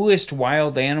my coolest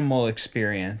wild animal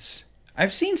experience,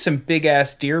 I've seen some big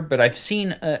ass deer, but I've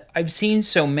seen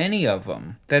so many of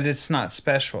them that it's not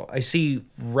special. I see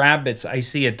rabbits. I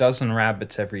see a dozen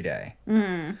rabbits every day.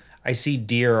 Mm. I see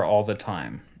deer all the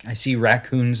time. I see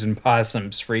raccoons and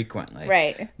possums frequently.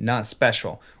 Right. Not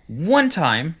special. One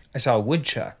time I saw a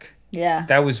woodchuck. Yeah.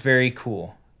 That was very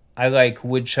cool. I like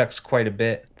woodchucks quite a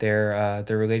bit. They're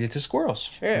related to squirrels,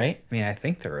 sure. Right? I mean, I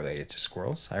think they're related to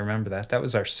squirrels. I remember that. That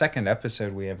was our second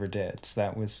episode we ever did. So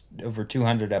that was over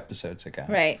 200 episodes ago.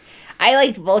 Right. I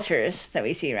liked vultures that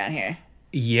we see around here.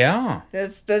 Yeah.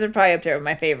 Those are probably up there with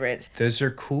my favorites. Those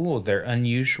are cool. They're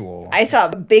unusual. I saw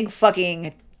a big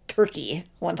fucking turkey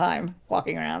one time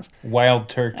walking around. Wild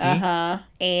turkey.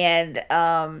 And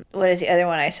what is the other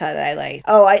one I saw that I liked?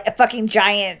 Oh, a fucking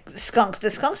giant skunks. The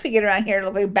skunks we get around here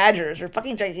look like badgers. They're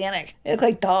fucking gigantic. They look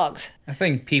like dogs. I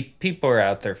think people are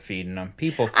out there feeding them.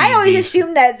 I always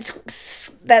assume that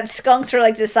skunks are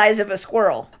like the size of a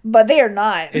squirrel, but they are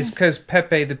not. It's because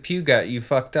Pepe the Pew got you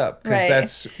fucked up. Because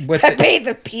that's what Pepe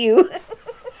the Pew.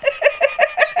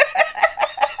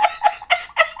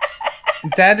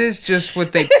 That is just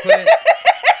what they put.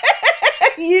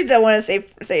 You just don't want to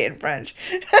say it in French.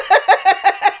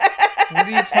 What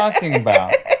are you talking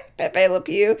about? Pepe Le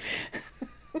Pew.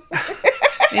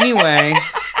 Anyway,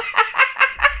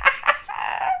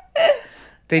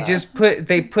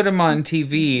 they put him on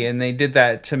TV, and they did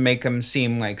that to make him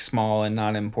seem like small and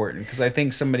not important. Because I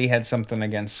think somebody had something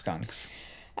against skunks.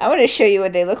 I want to show you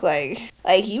what they look like.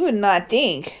 Like, you would not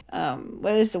think.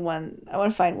 What is the one? I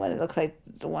want to find one that looks like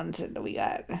the ones that we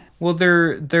got. Well,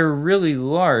 they're really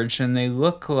large, and they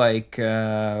look like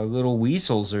little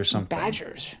weasels or something.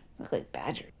 Badgers. Look like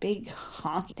badgers. Big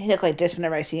honky. They look like this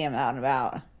whenever I see them out and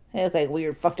about. They look like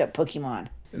weird fucked up Pokemon.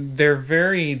 Their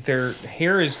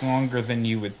hair is longer than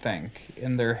you would think,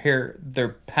 and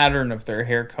their pattern of their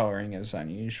hair coloring is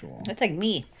unusual. That's like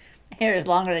me. My hair is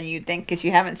longer than you'd think because you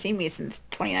haven't seen me since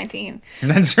 2019.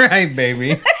 That's right,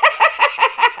 baby.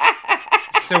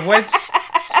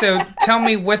 So tell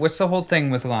me what's the whole thing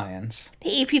with lions? They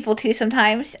eat people too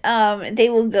sometimes. They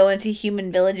will go into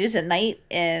human villages at night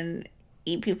and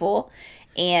eat people.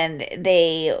 And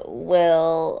they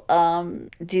will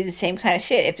do the same kind of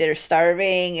shit. If they're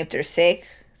starving, if they're sick,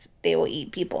 they will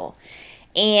eat people.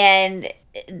 And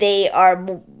they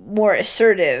are more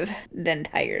assertive than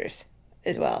tigers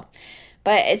as well.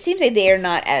 But it seems like they are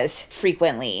not as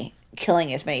frequently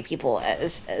killing as many people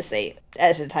as the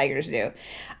tigers do.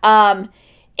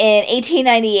 In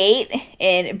 1898,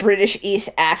 in British East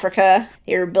Africa,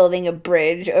 they were building a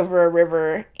bridge over a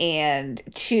river, and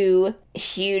 2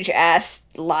 huge-ass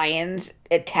lions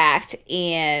attacked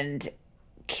and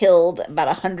killed about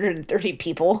 130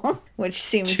 people, which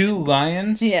seems... 2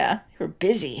 lions? Yeah, they were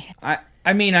busy.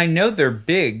 I mean, I know they're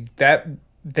big. That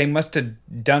they must have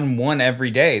done one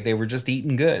every day. They were just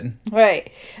eating good.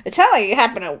 Right. It sounded like it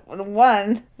happened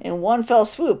in one fell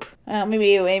swoop.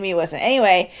 Maybe it wasn't.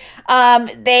 Anyway,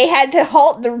 they had to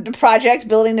halt the project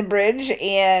building the bridge,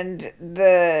 and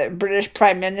the British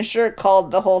Prime Minister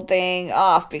called the whole thing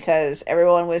off because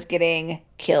everyone was getting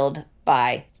killed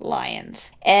by lions.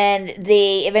 And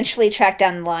they eventually tracked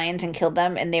down the lions and killed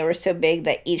them, and they were so big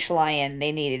that each lion,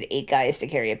 they needed 8 guys to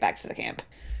carry it back to the camp.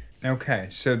 Okay,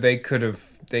 so they could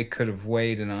have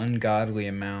weighed an ungodly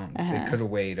amount. They could have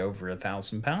weighed over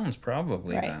 1,000 pounds,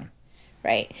 probably. Right. Then.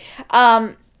 Right.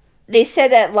 They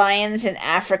said that lions in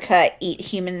Africa eat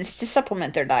humans to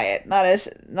supplement their diet, not as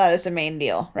the main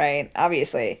deal, right?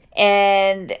 Obviously,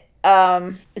 and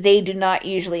they do not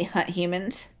usually hunt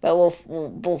humans, but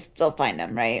they'll find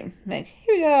them, right? Like,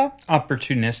 here we go.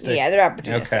 Opportunistic. Yeah, they're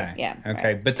opportunistic. Okay. Yeah.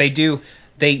 Okay, right. But they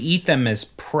eat them as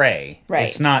prey. Right.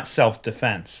 It's not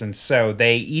self-defense, and so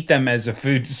they eat them as a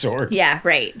food source. Yeah,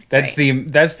 right. That's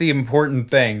the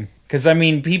important thing. Because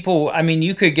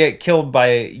you could get killed by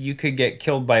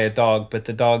a dog, but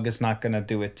the dog is not going to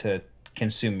do it to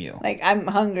consume you. Like, I'm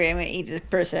hungry, I'm going to eat this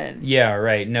person. Yeah,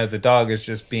 right. No, the dog is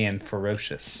just being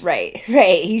ferocious. Right.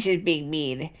 He's just being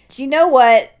mean. Do you know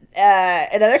what?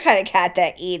 Another kind of cat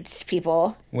that eats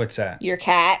people. What's that? Your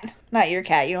cat. Not your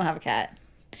cat. You don't have a cat.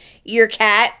 Your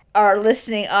cat, our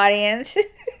listening audience.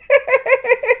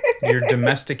 Your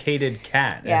domesticated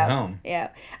cat at home. Yeah.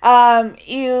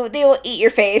 They will eat your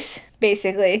face,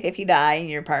 basically, if you die in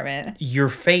your apartment. Your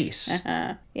face.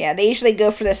 Yeah, they usually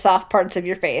go for the soft parts of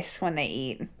your face when they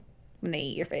eat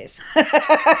your face.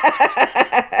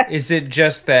 Is it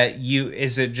just that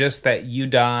you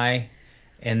die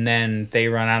and then they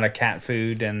run out of cat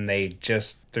food and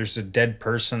there's a dead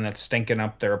person that's stinking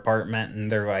up their apartment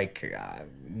and they're like,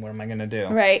 what am I going to do?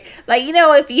 Right. Like,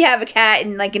 if you have a cat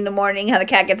and like in the morning how the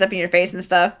cat gets up in your face and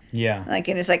stuff. Yeah. Like,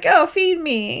 and it's like, oh, feed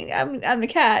me. I'm the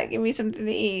cat. Give me something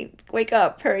to eat. Wake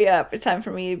up. Hurry up. It's time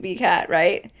for me to be a cat,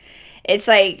 right? It's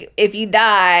like, if you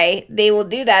die, they will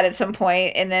do that at some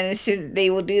point, and then as soon they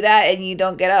will do that and you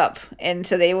don't get up. And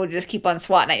so they will just keep on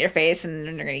swatting at your face and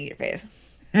then they're going to eat your face.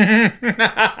 That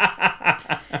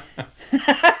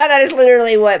is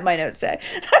literally what my notes say.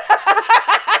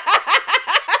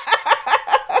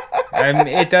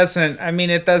 It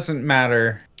doesn't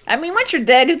matter. Once you're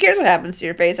dead, who cares what happens to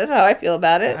your face? That's how I feel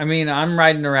about it. I'm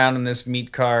riding around in this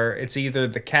meat car. It's either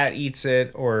the cat eats it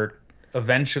or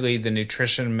eventually the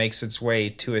nutrition makes its way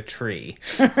to a tree.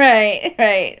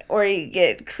 Right. Or you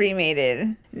get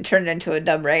cremated and turned into a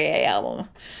dub reggae album.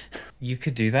 You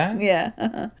could do that?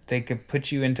 Yeah. They could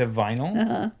put you into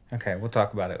vinyl? Okay, we'll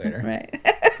talk about it later. Right.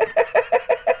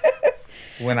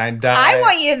 When I die... I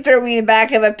want you to throw me in the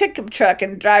back of a pickup truck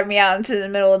and drive me out into the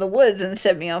middle of the woods and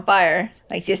set me on fire.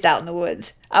 Like, just out in the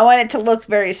woods. I want it to look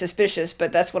very suspicious,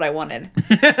 but that's what I wanted.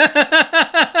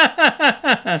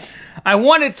 I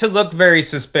want it to look very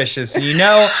suspicious. You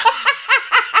know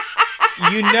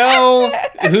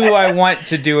who I want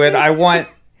to do it. I want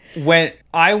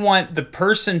the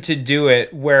person to do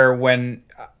it where when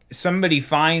somebody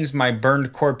finds my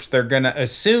burned corpse, they're going to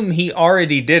assume he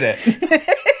already did it.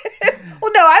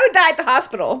 Well, no, I would die at the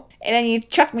hospital. And then you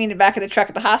chuck me in the back of the truck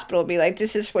at the hospital and be like,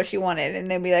 this is what she wanted.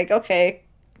 And they'd be like, okay,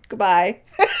 goodbye.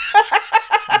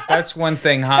 That's one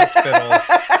thing hospitals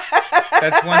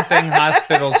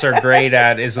are great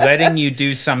at, is letting you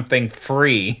do something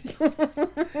free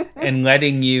and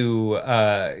letting you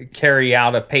carry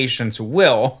out a patient's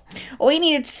will. Well, we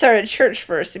needed to start a church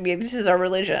first to be, this is our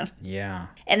religion. Yeah.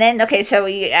 And then, okay, so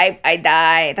I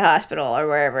die at the hospital or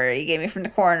wherever. You get me from the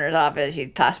coroner's office. You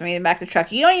toss me in the back of the truck.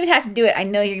 You don't even have to do it. I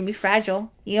know you're going to be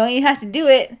fragile. You don't even have to do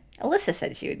it. Alyssa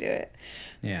said she would do it.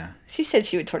 Yeah. She said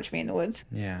she would torture me in the woods.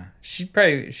 Yeah. She'd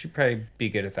probably be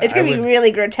good at that. It's going to be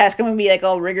really grotesque. I'm going to be like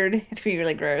all rigged. It's going to be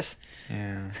really gross.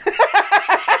 Yeah.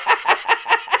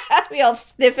 Be all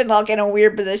stiff and like in a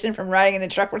weird position from riding in the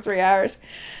truck for 3 hours.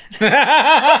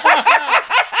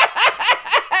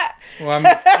 Well,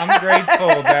 I'm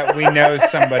grateful that we know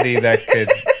somebody that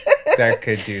that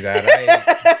could do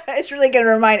that. It's really going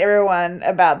to remind everyone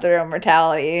about their own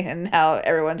mortality and how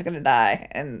everyone's going to die,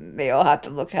 and they all have to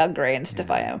look how gray and stiff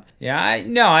I am. Yeah,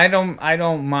 I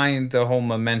don't mind the whole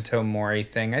memento mori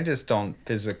thing. I just don't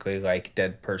physically like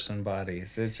dead person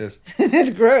bodies. It's just it's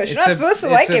gross. You're not supposed to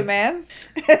like it, man.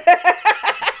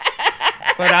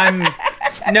 But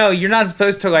you're not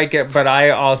supposed to like it, but I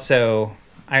also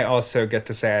get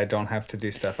to say I don't have to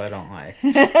do stuff I don't like.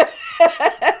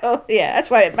 Oh, yeah,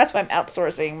 that's why I'm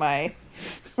outsourcing my.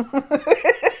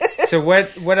 So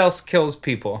what else kills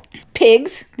people?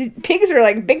 Pigs. Pigs are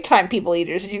like big time people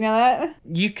eaters. Did you know that?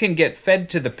 You can get fed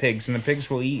to the pigs, and the pigs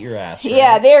will eat your ass. Right?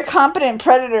 Yeah, they are competent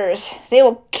predators. They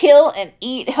will kill and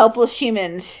eat helpless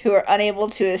humans who are unable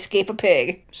to escape a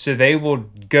pig. So they will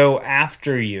go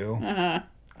after you. Uh-huh.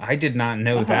 I did not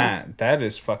know that. That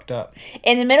is fucked up.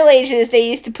 In the Middle Ages, they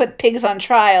used to put pigs on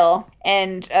trial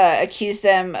and accuse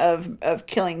them of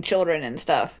killing children and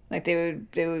stuff. Like they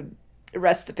would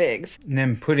arrest the pigs. And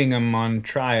then putting them on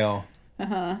trial.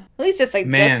 Uh-huh. At least it's like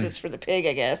justice for the pig,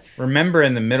 I guess. Remember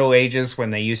in the Middle Ages when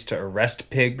they used to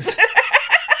arrest pigs?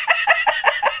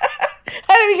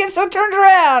 How did we get so turned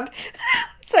around?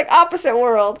 It's like opposite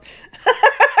world.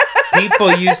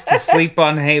 People used to sleep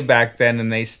on hay back then,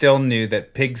 and they still knew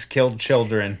that pigs killed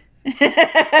children.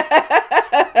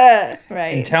 Right.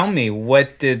 And tell me,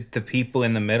 what did the people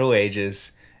in the Middle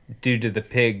Ages do to the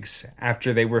pigs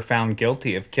after they were found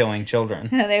guilty of killing children?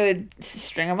 They would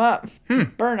string them up,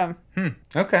 burn them.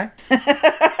 Okay.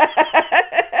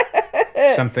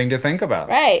 Something to think about.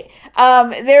 Right.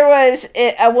 There was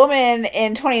a woman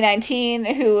in 2019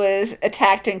 who was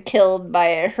attacked and killed by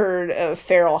a herd of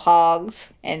feral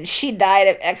hogs, and she died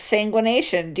of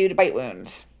exsanguination due to bite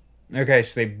wounds. Okay,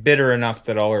 so they bit her enough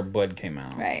that all her blood came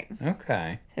out. Right.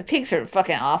 Okay. The pigs are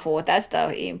fucking awful with that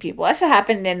stuff, eating people. That's what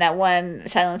happened in that one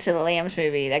Silence of the Lambs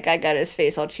movie. That guy got his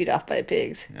face all chewed off by the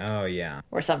pigs. Oh, yeah.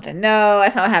 Or something. No,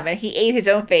 that's not what happened. He ate his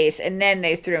own face, and then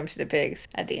they threw him to the pigs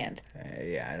at the end.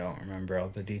 Yeah, I don't remember all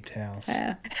the details.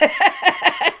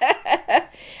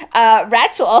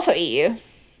 Rats will also eat you.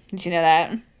 Did you know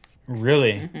that?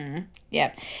 Really? Mm-hmm.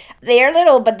 Yeah. They are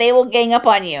little, but they will gang up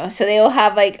on you. So they will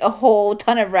have like a whole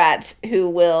ton of rats who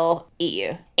will eat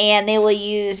you. And they will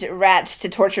use rats to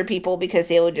torture people because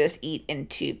they will just eat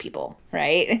into people,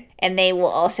 right? And they will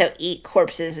also eat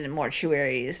corpses in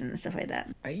mortuaries and stuff like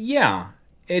that. Yeah.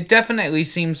 It definitely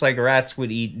seems like rats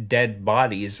would eat dead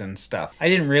bodies and stuff. I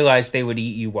didn't realize they would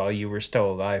eat you while you were still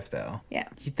alive, though. Yeah.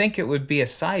 You'd think it would be a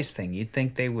size thing. You'd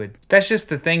think they would... That's just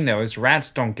the thing, though, is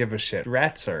rats don't give a shit.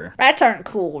 Rats aren't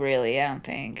cool, really, I don't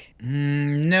think.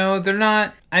 No, they're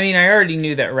not. I mean, I already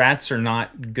knew that rats are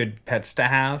not good pets to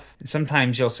have.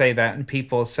 Sometimes you'll say that and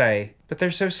people say, but they're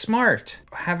so smart.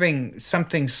 Having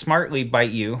something smartly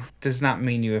bite you does not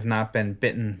mean you have not been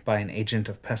bitten by an agent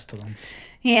of pestilence.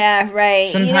 Yeah, right.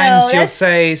 Sometimes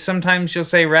you'll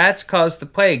say rats caused the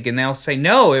plague, and they'll say,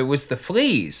 no, it was the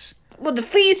fleas. Well,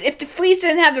 if the fleas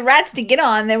didn't have the rats to get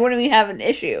on, then wouldn't we have an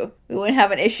issue? We wouldn't have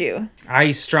an issue.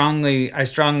 I strongly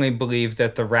believe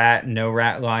that the no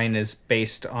rat line is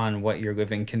based on what your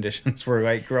living conditions were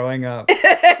like growing up.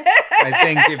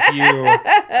 I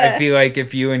feel like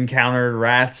if you encountered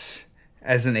rats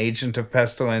as an agent of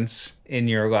pestilence in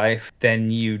your life,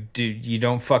 then you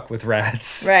don't fuck with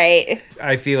rats. Right.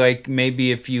 I feel like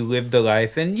maybe if you lived a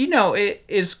life, and it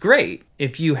is great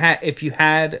if you had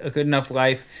a good enough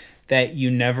life that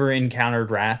you never encountered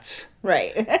rats.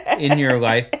 Right. in your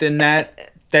life, then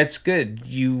that's good.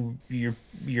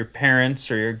 Your parents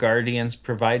or your guardians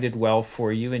provided well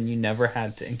for you, and you never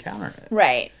had to encounter it.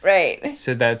 Right.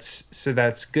 So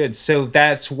that's good. So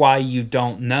that's why you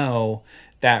don't know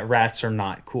that rats are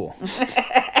not cool.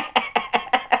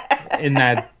 And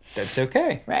that's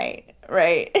okay. Right.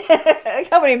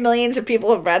 How many millions of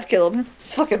people have rats killed?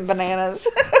 It's fucking bananas.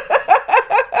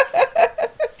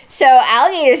 So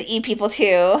alligators eat people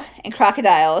too, and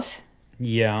crocodiles.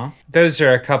 Yeah. Those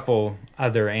are a couple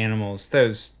other animals.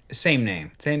 Those, same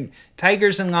name. Same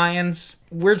tigers and lions.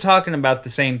 We're talking about the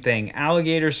same thing.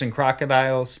 Alligators and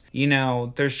crocodiles.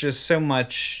 There's just so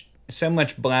much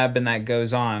blabbing that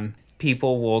goes on.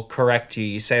 People will correct you.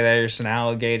 You say there's an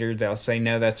alligator, they'll say,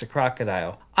 no, that's a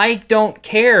crocodile. I don't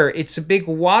care. It's a big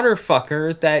water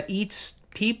fucker that eats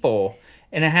people.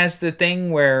 And it has the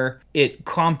thing where it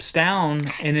clumps down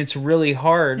and it's really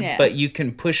hard, but you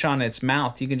can push on its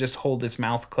mouth. You can just hold its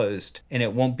mouth closed and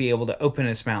it won't be able to open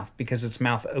its mouth because its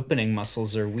mouth opening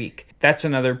muscles are weak. That's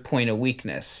another point of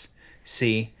weakness.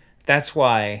 See, that's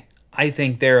why I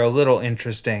think they're a little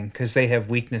interesting because they have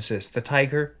weaknesses. The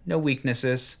tiger, no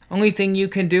weaknesses. Only thing you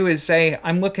can do is say,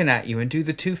 I'm looking at you, and do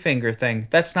the 2-finger thing.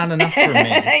 That's not enough for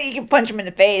me. You can punch him in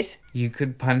the face. You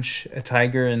could punch a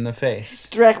tiger in the face.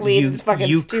 Directly in his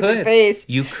fucking stupid face.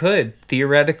 You could.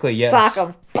 Theoretically, yes.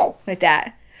 Sock him. Like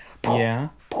that. Yeah.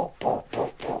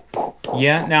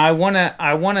 Yeah, now I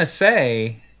wanna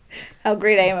say how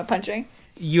great I am at punching.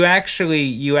 You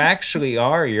actually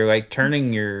are. You're like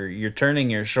turning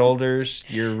your shoulders.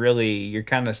 You're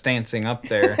kind of stancing up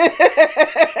there.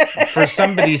 For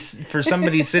somebody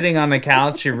sitting on the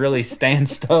couch, you're really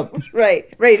stanced up.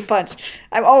 Right, ready to punch.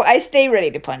 I stay ready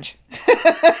to punch.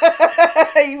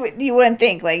 You wouldn't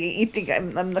think like you think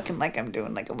I'm looking like I'm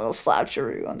doing like a little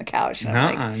sloucheroo on the couch. No.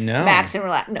 Max and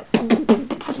relax. No.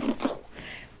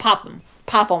 Pop them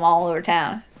all over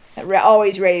town.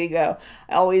 Always ready to go.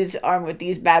 Always armed with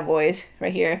these bad boys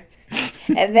right here.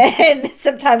 And then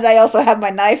sometimes I also have my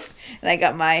knife and I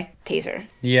got my taser.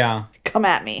 Yeah. Come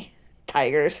at me,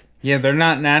 tigers. Yeah, they're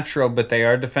not natural, but they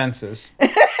are defenses.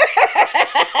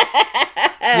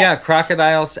 Yeah,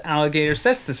 crocodiles, alligators,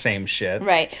 that's the same shit.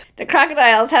 Right. The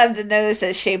crocodiles have the nose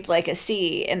that's shaped like a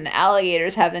C, and the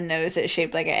alligators have the nose that's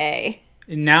shaped like an A.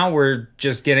 Now we're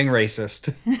just getting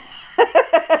racist.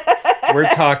 We're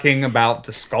talking about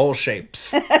the skull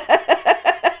shapes.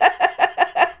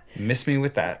 Miss me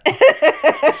with that.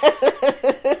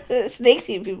 Snakes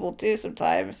eat people too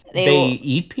sometimes. They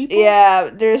eat people? Yeah,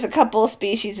 there's a couple of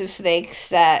species of snakes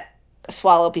that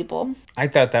swallow people. I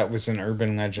thought that was an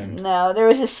urban legend. No, there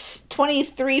was this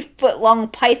 23-foot-long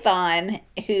python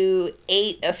who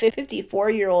ate a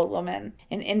 54-year-old woman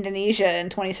in Indonesia in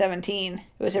 2017. It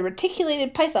was a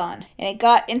reticulated python, and it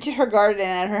got into her garden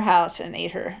at her house and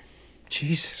ate her.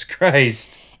 Jesus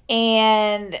Christ.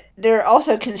 And there are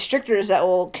also constrictors that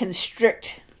will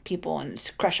constrict people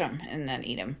and crush them and then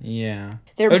eat them. Yeah.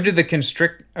 Do the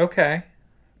constrict... Okay.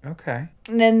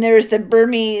 And then there's the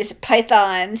Burmese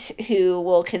pythons who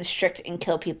will constrict and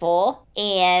kill people.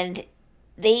 And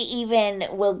they even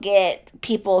will get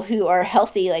people who are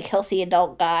healthy, like healthy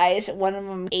adult guys. One of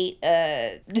them ate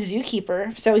a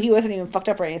zookeeper, so he wasn't even fucked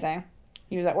up or anything.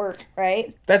 He was at work,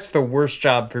 right? That's the worst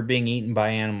job for being eaten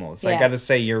by animals. Yeah. I gotta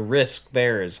say, your risk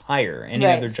there is higher. Any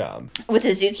other job. With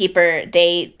the zookeeper,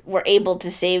 they were able to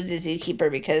save the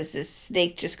zookeeper because the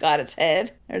snake just got its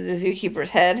head, or the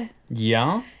zookeeper's head.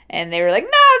 Yeah? And they were like,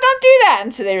 no, don't do that!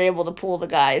 And so they were able to pull the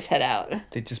guy's head out.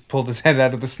 They just pulled his head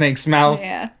out of the snake's mouth?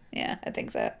 Yeah, I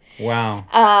think so. Wow.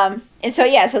 And so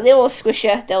they will squish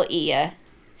you, they'll eat you.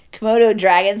 Komodo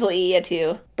dragons will eat you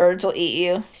too. Birds will eat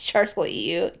you. Sharks will eat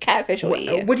you. Catfish will eat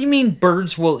you. What do you mean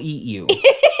birds will eat you?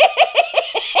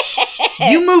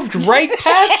 You moved right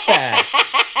past that.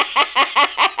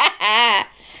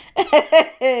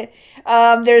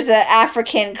 There's an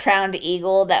African crowned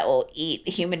eagle that will eat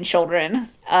human children.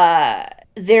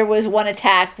 There was one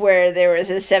attack where there was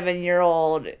a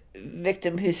 7-year-old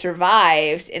victim who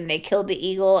survived, and they killed the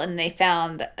eagle, and they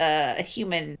found a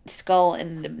human skull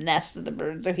in the nest of the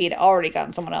bird, so he had already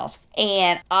gotten someone else.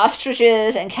 And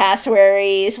ostriches and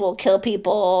cassowaries will kill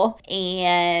people,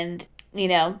 and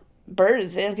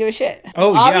birds, they don't give a shit.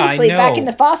 Oh, obviously, yeah, I know. Back in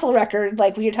the fossil record,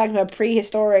 like we were talking about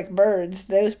prehistoric birds,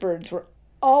 those birds were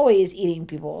always eating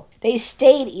people. They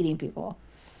stayed eating people.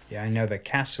 Yeah, I know the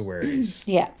cassowaries.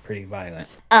 Yeah. Pretty violent.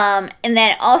 And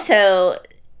then also,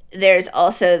 there's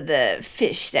also the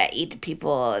fish that eat the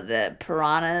people, the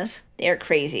piranhas. They're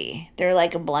crazy. They're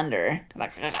like a blender.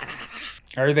 Like,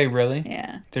 are they really?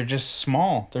 Yeah. They're just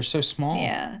small. They're so small.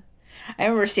 Yeah. I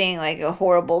remember seeing like a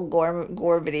horrible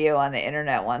gore video on the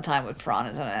internet one time with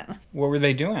piranhas in it. What were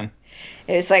they doing?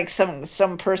 It was like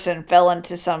some person fell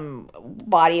into some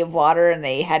body of water and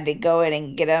they had to go in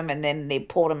and get him, and then they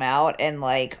pulled him out, and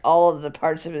like all of the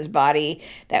parts of his body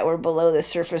that were below the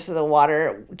surface of the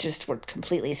water just were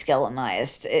completely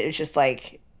skeletonized. It was just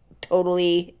like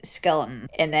totally skeleton.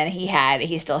 And then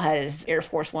he still had his Air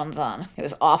Force Ones on. It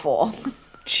was awful.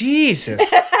 Jesus.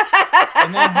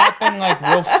 And that happened like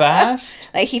real fast?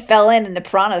 Like he fell in and the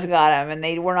piranhas got him, and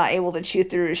they were not able to chew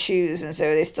through his shoes, and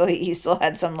so he still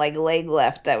had some like leg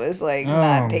left that was like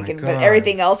not taken, but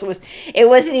everything else it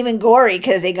wasn't even gory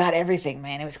because they got everything,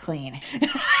 man. It was clean.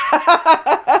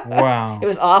 Wow. It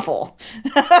was awful.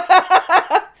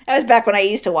 That was back when I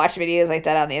used to watch videos like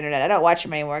that on the internet. I don't watch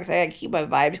them anymore because I gotta keep my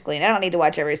vibes clean. I don't need to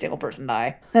watch every single person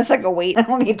die. That's like a weight I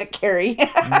don't need to carry.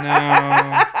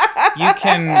 No. You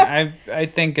can... I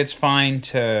think it's fine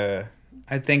to...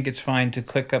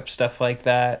 click up stuff like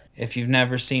that. If you've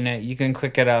never seen it, you can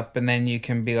click it up and then you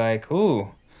can be like,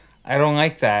 ooh, I don't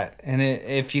like that. And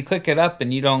if you click it up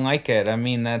and you don't like it, I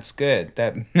mean, that's good.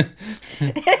 That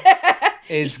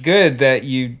it's good that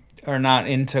you are not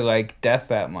into like death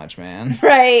that much, man.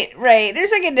 Right.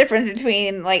 There's like a difference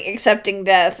between like accepting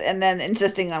death and then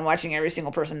insisting on watching every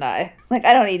single person die. Like,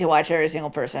 I don't need to watch every single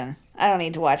person. I don't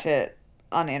need to watch it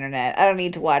on the internet. I don't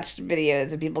need to watch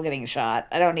videos of people getting shot.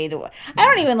 I don't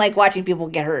even like watching people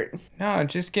get hurt. No,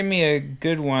 just give me a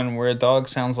good one where a dog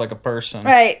sounds like a person.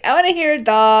 Right. I want to hear a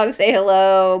dog say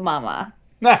hello, mama.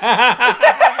 Like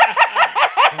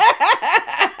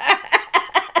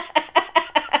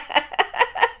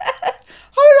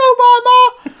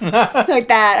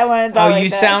that. I want a dog. Oh, you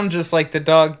like that. sound just like the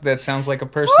dog that sounds like a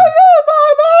person. Hello,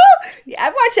 mama. Yeah,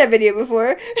 I've watched that video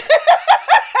before.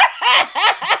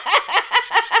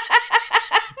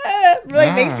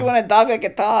 Really makes you want a dog that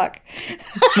can talk.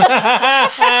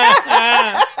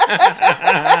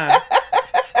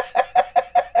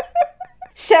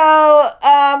 So,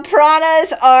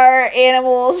 piranhas are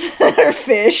animals that are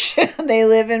fish. They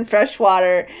live in fresh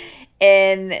water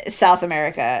in South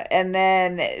America. And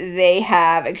then they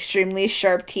have extremely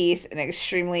sharp teeth and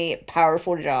extremely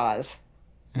powerful jaws.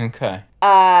 Okay.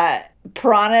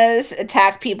 Piranhas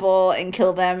attack people and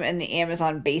kill them in the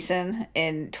Amazon basin.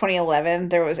 In 2011,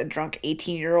 there was a drunk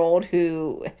 18-year-old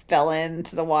who fell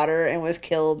into the water and was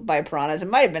killed by piranhas. It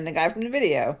might have been the guy from the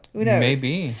video. Who knows?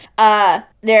 Maybe.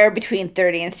 There are between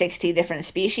 30 and 60 different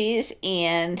species,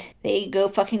 and they go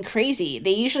fucking crazy.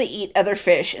 They usually eat other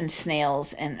fish and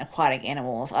snails and aquatic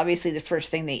animals. Obviously, the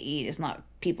first thing they eat is not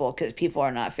people, because people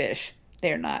are not fish.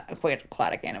 They are not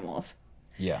aquatic animals.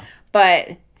 Yeah.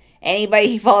 But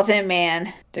anybody who falls in,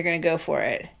 man, they're going to go for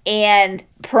it. And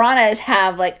piranhas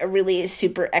have, like, a really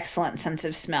super excellent sense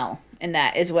of smell. And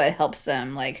that is what helps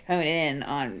them, like, hone in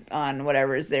on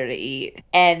whatever is there to eat.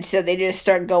 And so they just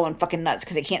start going fucking nuts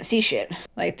because they can't see shit.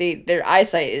 Like, their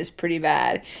eyesight is pretty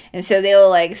bad. And so they'll,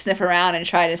 like, sniff around and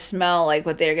try to smell, like,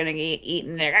 what they're going to eat.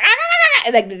 And they're,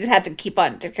 and, like, they just have to keep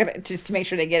on just to make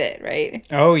sure they get it, right?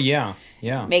 Oh, yeah.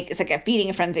 Yeah. It's like a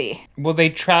feeding frenzy. Well, they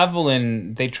travel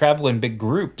in big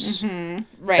groups. Mm-hmm.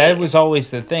 Right. That was always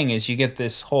the thing, is you get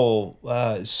this whole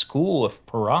school of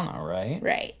piranha, right?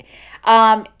 Right.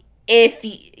 If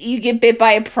you get bit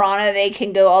by a piranha, they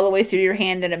can go all the way through your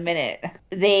hand in a minute.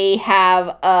 They have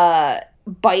a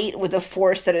bite with a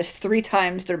force that is 3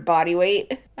 times their body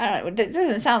weight. I don't know. It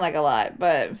doesn't sound like a lot,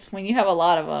 but when you have a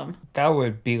lot of them. That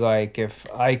would be like if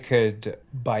I could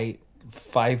bite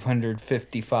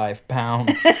 555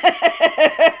 pounds.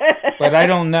 But I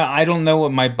don't know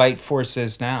what my bite force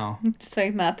is now. It's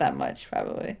like not that much,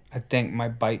 probably. I think my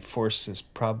bite force is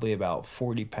probably about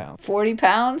 40 pounds. 40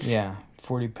 pounds? Yeah,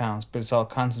 40 pounds, but it's all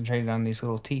concentrated on these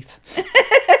little teeth.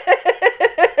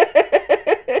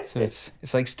 So it's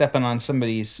like stepping on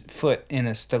somebody's foot in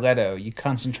a stiletto. You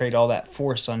concentrate all that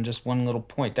force on just one little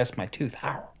point. That's my tooth.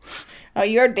 Ow. Oh,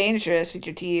 you're dangerous with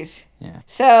your teeth. Yeah.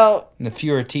 So... And the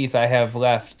fewer teeth I have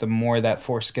left, the more that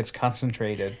force gets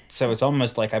concentrated. So it's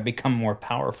almost like I become more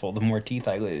powerful the more teeth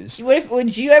I lose.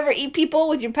 Would you ever eat people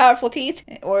with your powerful teeth?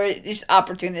 Or just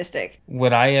opportunistic?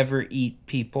 Would I ever eat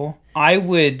people? I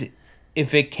would...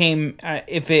 If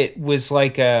it was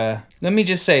like a... Let me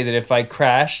just say that if I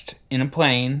crashed in a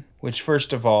plane, which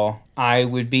first of all, I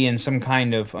would be in some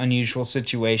kind of unusual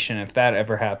situation if that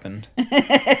ever happened.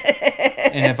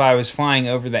 And if I was flying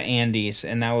over the Andes,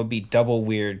 and that would be double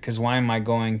weird, because why am I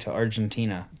going to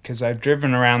Argentina? Because I've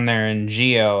driven around there in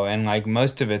Geo, and like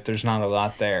most of it, there's not a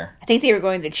lot there. I think they were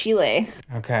going to Chile.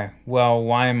 Okay, well,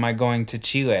 why am I going to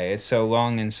Chile? It's so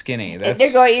long and skinny.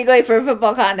 You're going for a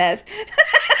football contest.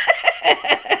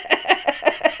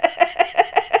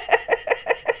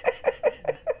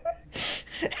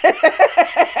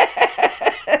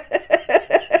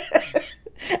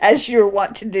 As you're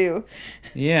wont to do.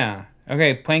 Yeah.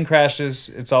 Okay, plane crashes,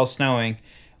 it's all snowing.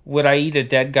 Would I eat a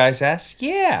dead guy's ass?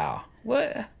 Yeah.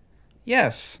 What?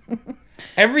 Yes.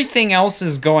 Everything else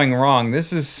is going wrong.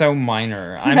 This is so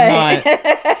minor. I'm not...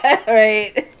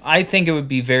 Right. I think it would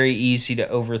be very easy to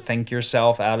overthink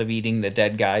yourself out of eating the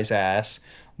dead guy's ass.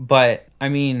 But, I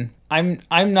mean, I'm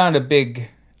not a big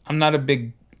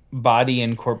body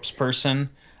and corpse person.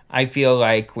 I feel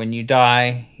like when you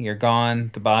die, you're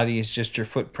gone. The body is just your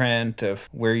footprint of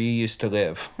where you used to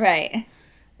live. Right.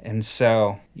 And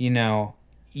so,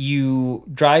 you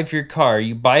drive your car.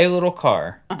 You buy a little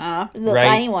car. A little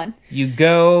tiny one. You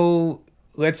go,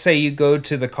 let's say you go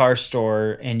to the car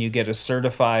store and you get a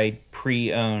certified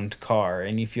pre-owned car.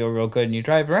 And you feel real good and you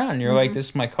drive around. And you're like, this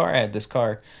is my car. I had this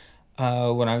car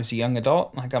when I was a young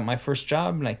adult. I got my first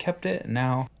job and I kept it. And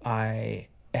now I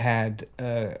had...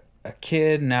 a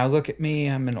kid. Now look at me.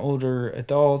 I'm an older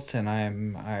adult and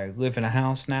I live in a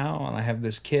house now and I have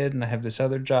this kid and I have this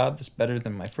other job that's better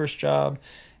than my first job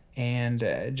and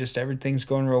just everything's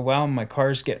going real well. My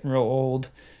car's getting real old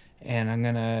and I'm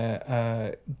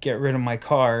gonna get rid of my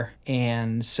car,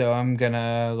 and so I'm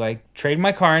gonna like trade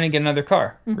my car in and get another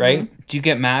car, right? Do you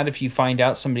get mad if you find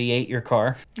out somebody ate your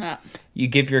car? You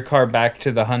give your car back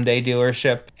to the Hyundai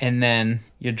dealership, and then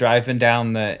you're driving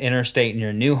down the interstate in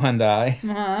your new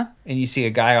Hyundai, and you see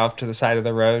a guy off to the side of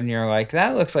the road, and you're like,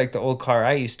 that looks like the old car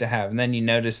I used to have. And then you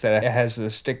notice that it has a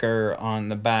sticker on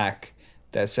the back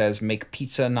that says, make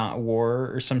pizza, not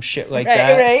war, or some shit like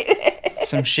that. Right.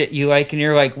 Some shit you like, and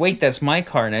you're like, wait, that's my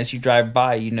car. And as you drive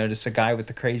by, you notice a guy with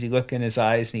a crazy look in his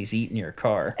eyes, and he's eating your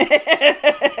car. It's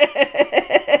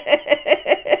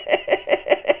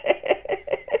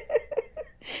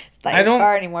not your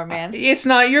car anymore, man. It's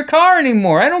not your car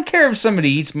anymore. I don't care if somebody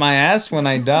eats my ass when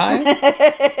I die.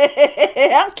 I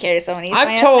don't care if someone eats my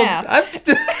ass now.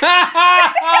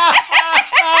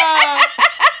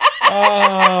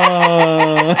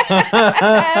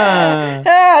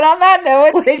 And on that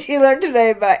note, what did you learn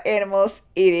today about animals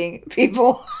eating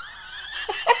people?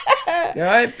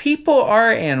 People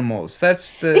are animals.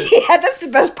 That's the that's the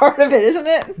best part of it, isn't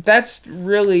it? That's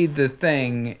really the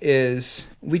thing, is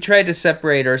we try to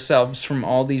separate ourselves from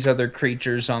all these other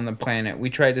creatures on the planet. We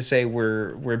try to say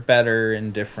we're better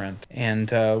and different, and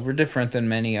we're different than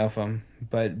many of them,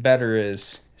 but better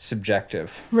is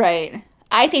subjective. Right.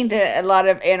 I think that a lot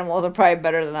of animals are probably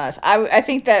better than us. I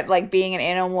think that, like, being an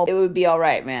animal, it would be all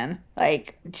right, man.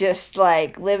 Like, just,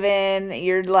 like, living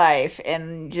your life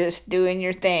and just doing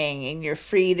your thing. And you're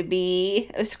free to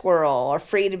be a squirrel, or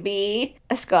free to be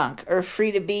a skunk, or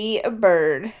free to be a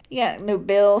bird. You got no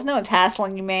bills. No one's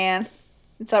hassling you, man.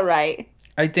 It's all right.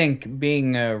 I think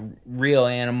being a real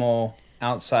animal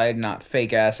outside, not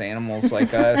fake-ass animals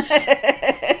like us...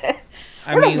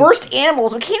 We're the worst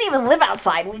animals. We can't even live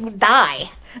outside. We would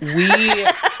die.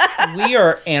 We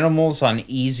are animals on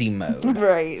easy mode.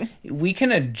 Right. We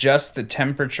can adjust the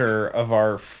temperature of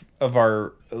our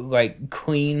like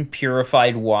clean,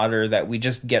 purified water that we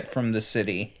just get from the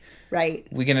city. Right.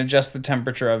 We can adjust the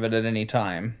temperature of it at any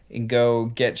time and go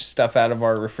get stuff out of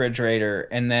our refrigerator,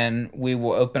 and then we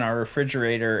will open our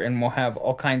refrigerator and we'll have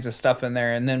all kinds of stuff in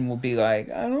there, and then we'll be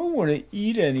like, I don't want to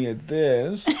eat any of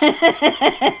this.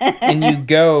 And you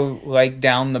go like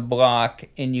down the block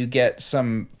and you get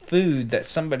some food that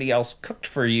somebody else cooked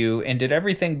for you and did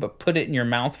everything but put it in your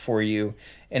mouth for you,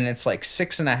 and it's like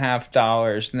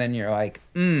 $6.50, and then you're like,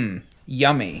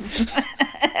 yummy.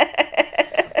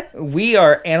 We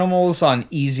are animals on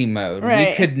easy mode. Right.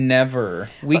 We could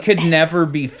never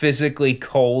be physically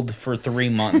cold for 3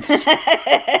 months.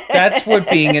 That's what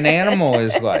being an animal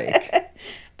is like.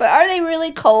 But are they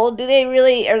really cold? Are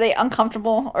they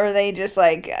uncomfortable? Or are they just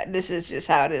like, this is just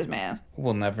how it is, man?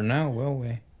 We'll never know, will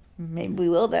we? Maybe we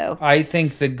will, though. I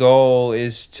think the goal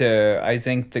is to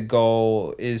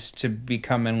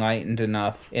become enlightened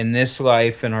enough in this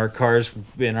life, in our cars,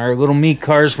 in our little meat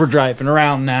cars we're driving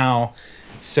around now,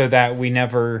 so that we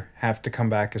never have to come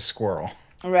back a squirrel.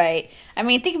 Right. I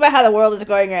mean, think about how the world is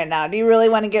going right now. Do you really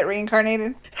want to get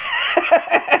reincarnated?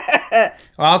 Well,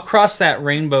 I'll cross that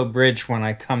rainbow bridge when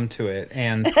I come to it.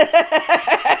 And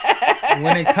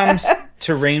when it comes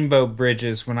to rainbow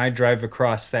bridges, when I drive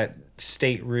across that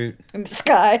state route in the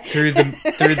sky through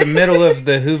the middle of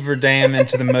the Hoover Dam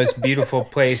into the most beautiful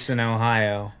place in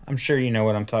Ohio, I'm sure you know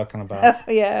what I'm talking about.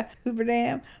 Oh, yeah. Hoover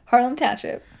Dam, Harlem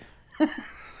Township.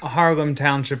 Harlem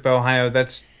Township, Ohio.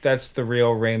 That's the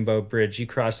real rainbow bridge. You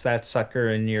cross that sucker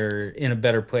and you're in a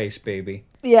better place, baby.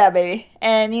 Yeah, baby.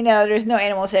 And there's no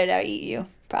animals there that eat you,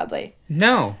 probably.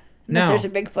 No. Unless there's a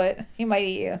Bigfoot, he might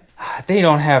eat you. They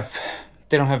don't have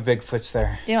Bigfoots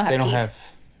there. They don't have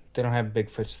teeth. They don't have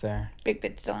Bigfoots there.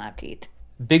 Bigfoots don't have teeth.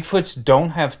 Bigfoots don't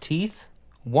have teeth?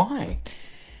 Why?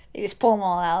 They just pull them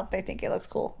all out. They think it looks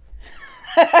cool.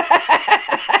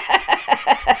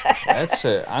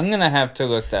 I'm gonna have to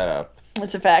look that up.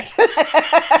 It's a fact.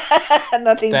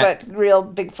 Nothing but real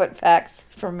Bigfoot facts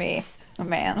from me, a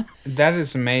man. That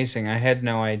is amazing. I had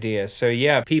no idea. So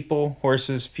yeah, people,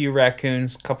 horses, few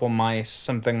raccoons, couple mice,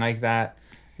 something like that.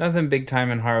 Nothing big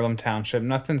time in Harlem Township.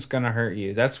 Nothing's gonna hurt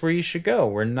you. That's where you should go,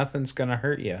 where nothing's gonna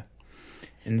hurt you.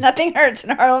 And nothing hurts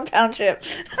in Harlem Township.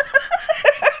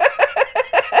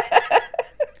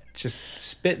 Just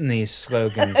spitting these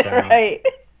slogans out. Right.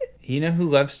 You know who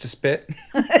loves to spit?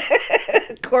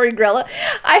 Corey Grella.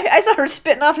 I saw her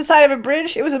spitting off the side of a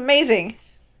bridge. It was amazing.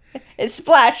 It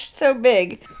splashed so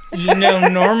big.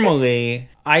 Normally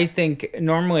I think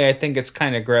it's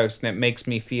kind of gross, and it makes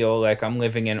me feel like I'm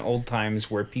living in old times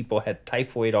where people had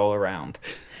typhoid all around.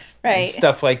 Right. And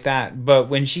stuff like that. But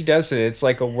when she does it, it's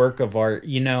like a work of art.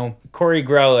 Corey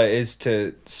Grella is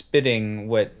to spitting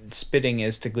what spitting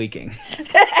is to gleeking.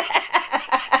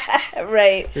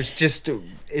 Right. There's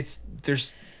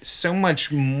so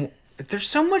much more. There's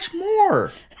so much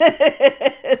more.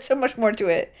 So much more to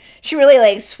it. She really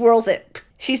like swirls it.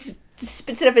 She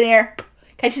spits it up in the air,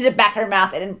 catches it back in her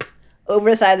mouth, and then over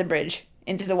the side of the bridge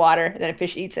into the water. Then a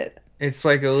fish eats it. It's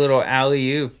like a little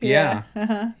alley-oop. Yeah.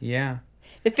 Yeah.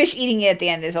 The fish eating it at the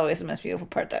end is always the most beautiful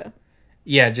part, though.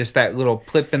 Yeah, just that little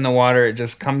plip in the water. It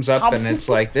just comes up and it's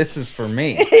like, this is for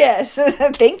me. Yes.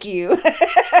 Thank you.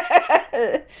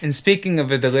 And speaking of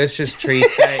a delicious treat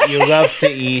that you love to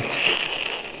eat,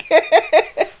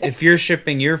 if you're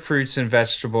shipping your fruits and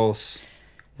vegetables,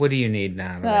 what do you need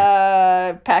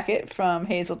now? Packet from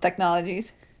Hazel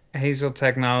Technologies. Hazel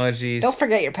Technologies Don't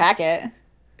forget your packet.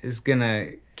 is going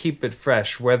to keep it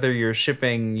fresh, whether you're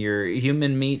shipping your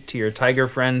human meat to your tiger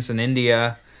friends in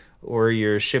India or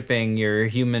you're shipping your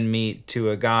human meat to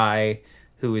a guy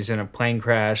who is in a plane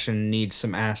crash and needs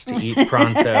some ass to eat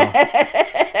pronto.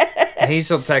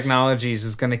 Hazel Technologies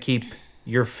is going to keep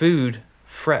your food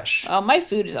fresh. Oh, my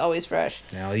food is always fresh.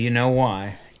 Now you know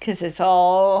why. Because it's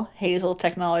all Hazel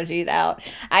Technologies out.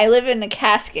 I live in a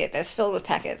casket that's filled with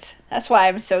packets. That's why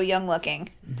I'm so young looking.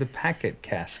 The packet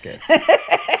casket.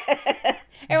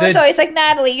 Everyone's always like,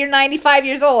 Natalie, you're 95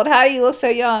 years old. How do you look so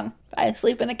young? I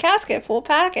sleep in a casket full of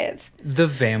packets. The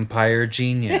vampire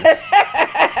genius.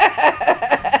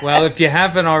 Well, if you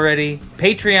haven't already,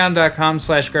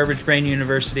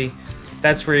 patreon.com/garbagebrainuniversity.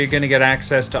 That's where you're going to get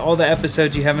access to all the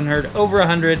episodes you haven't heard, over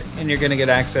 100, and you're going to get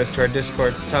access to our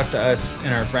Discord, talk to us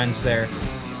and our friends there.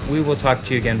 We will talk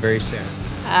to you again very soon.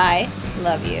 I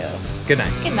love you. Good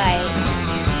night. Good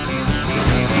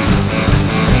night.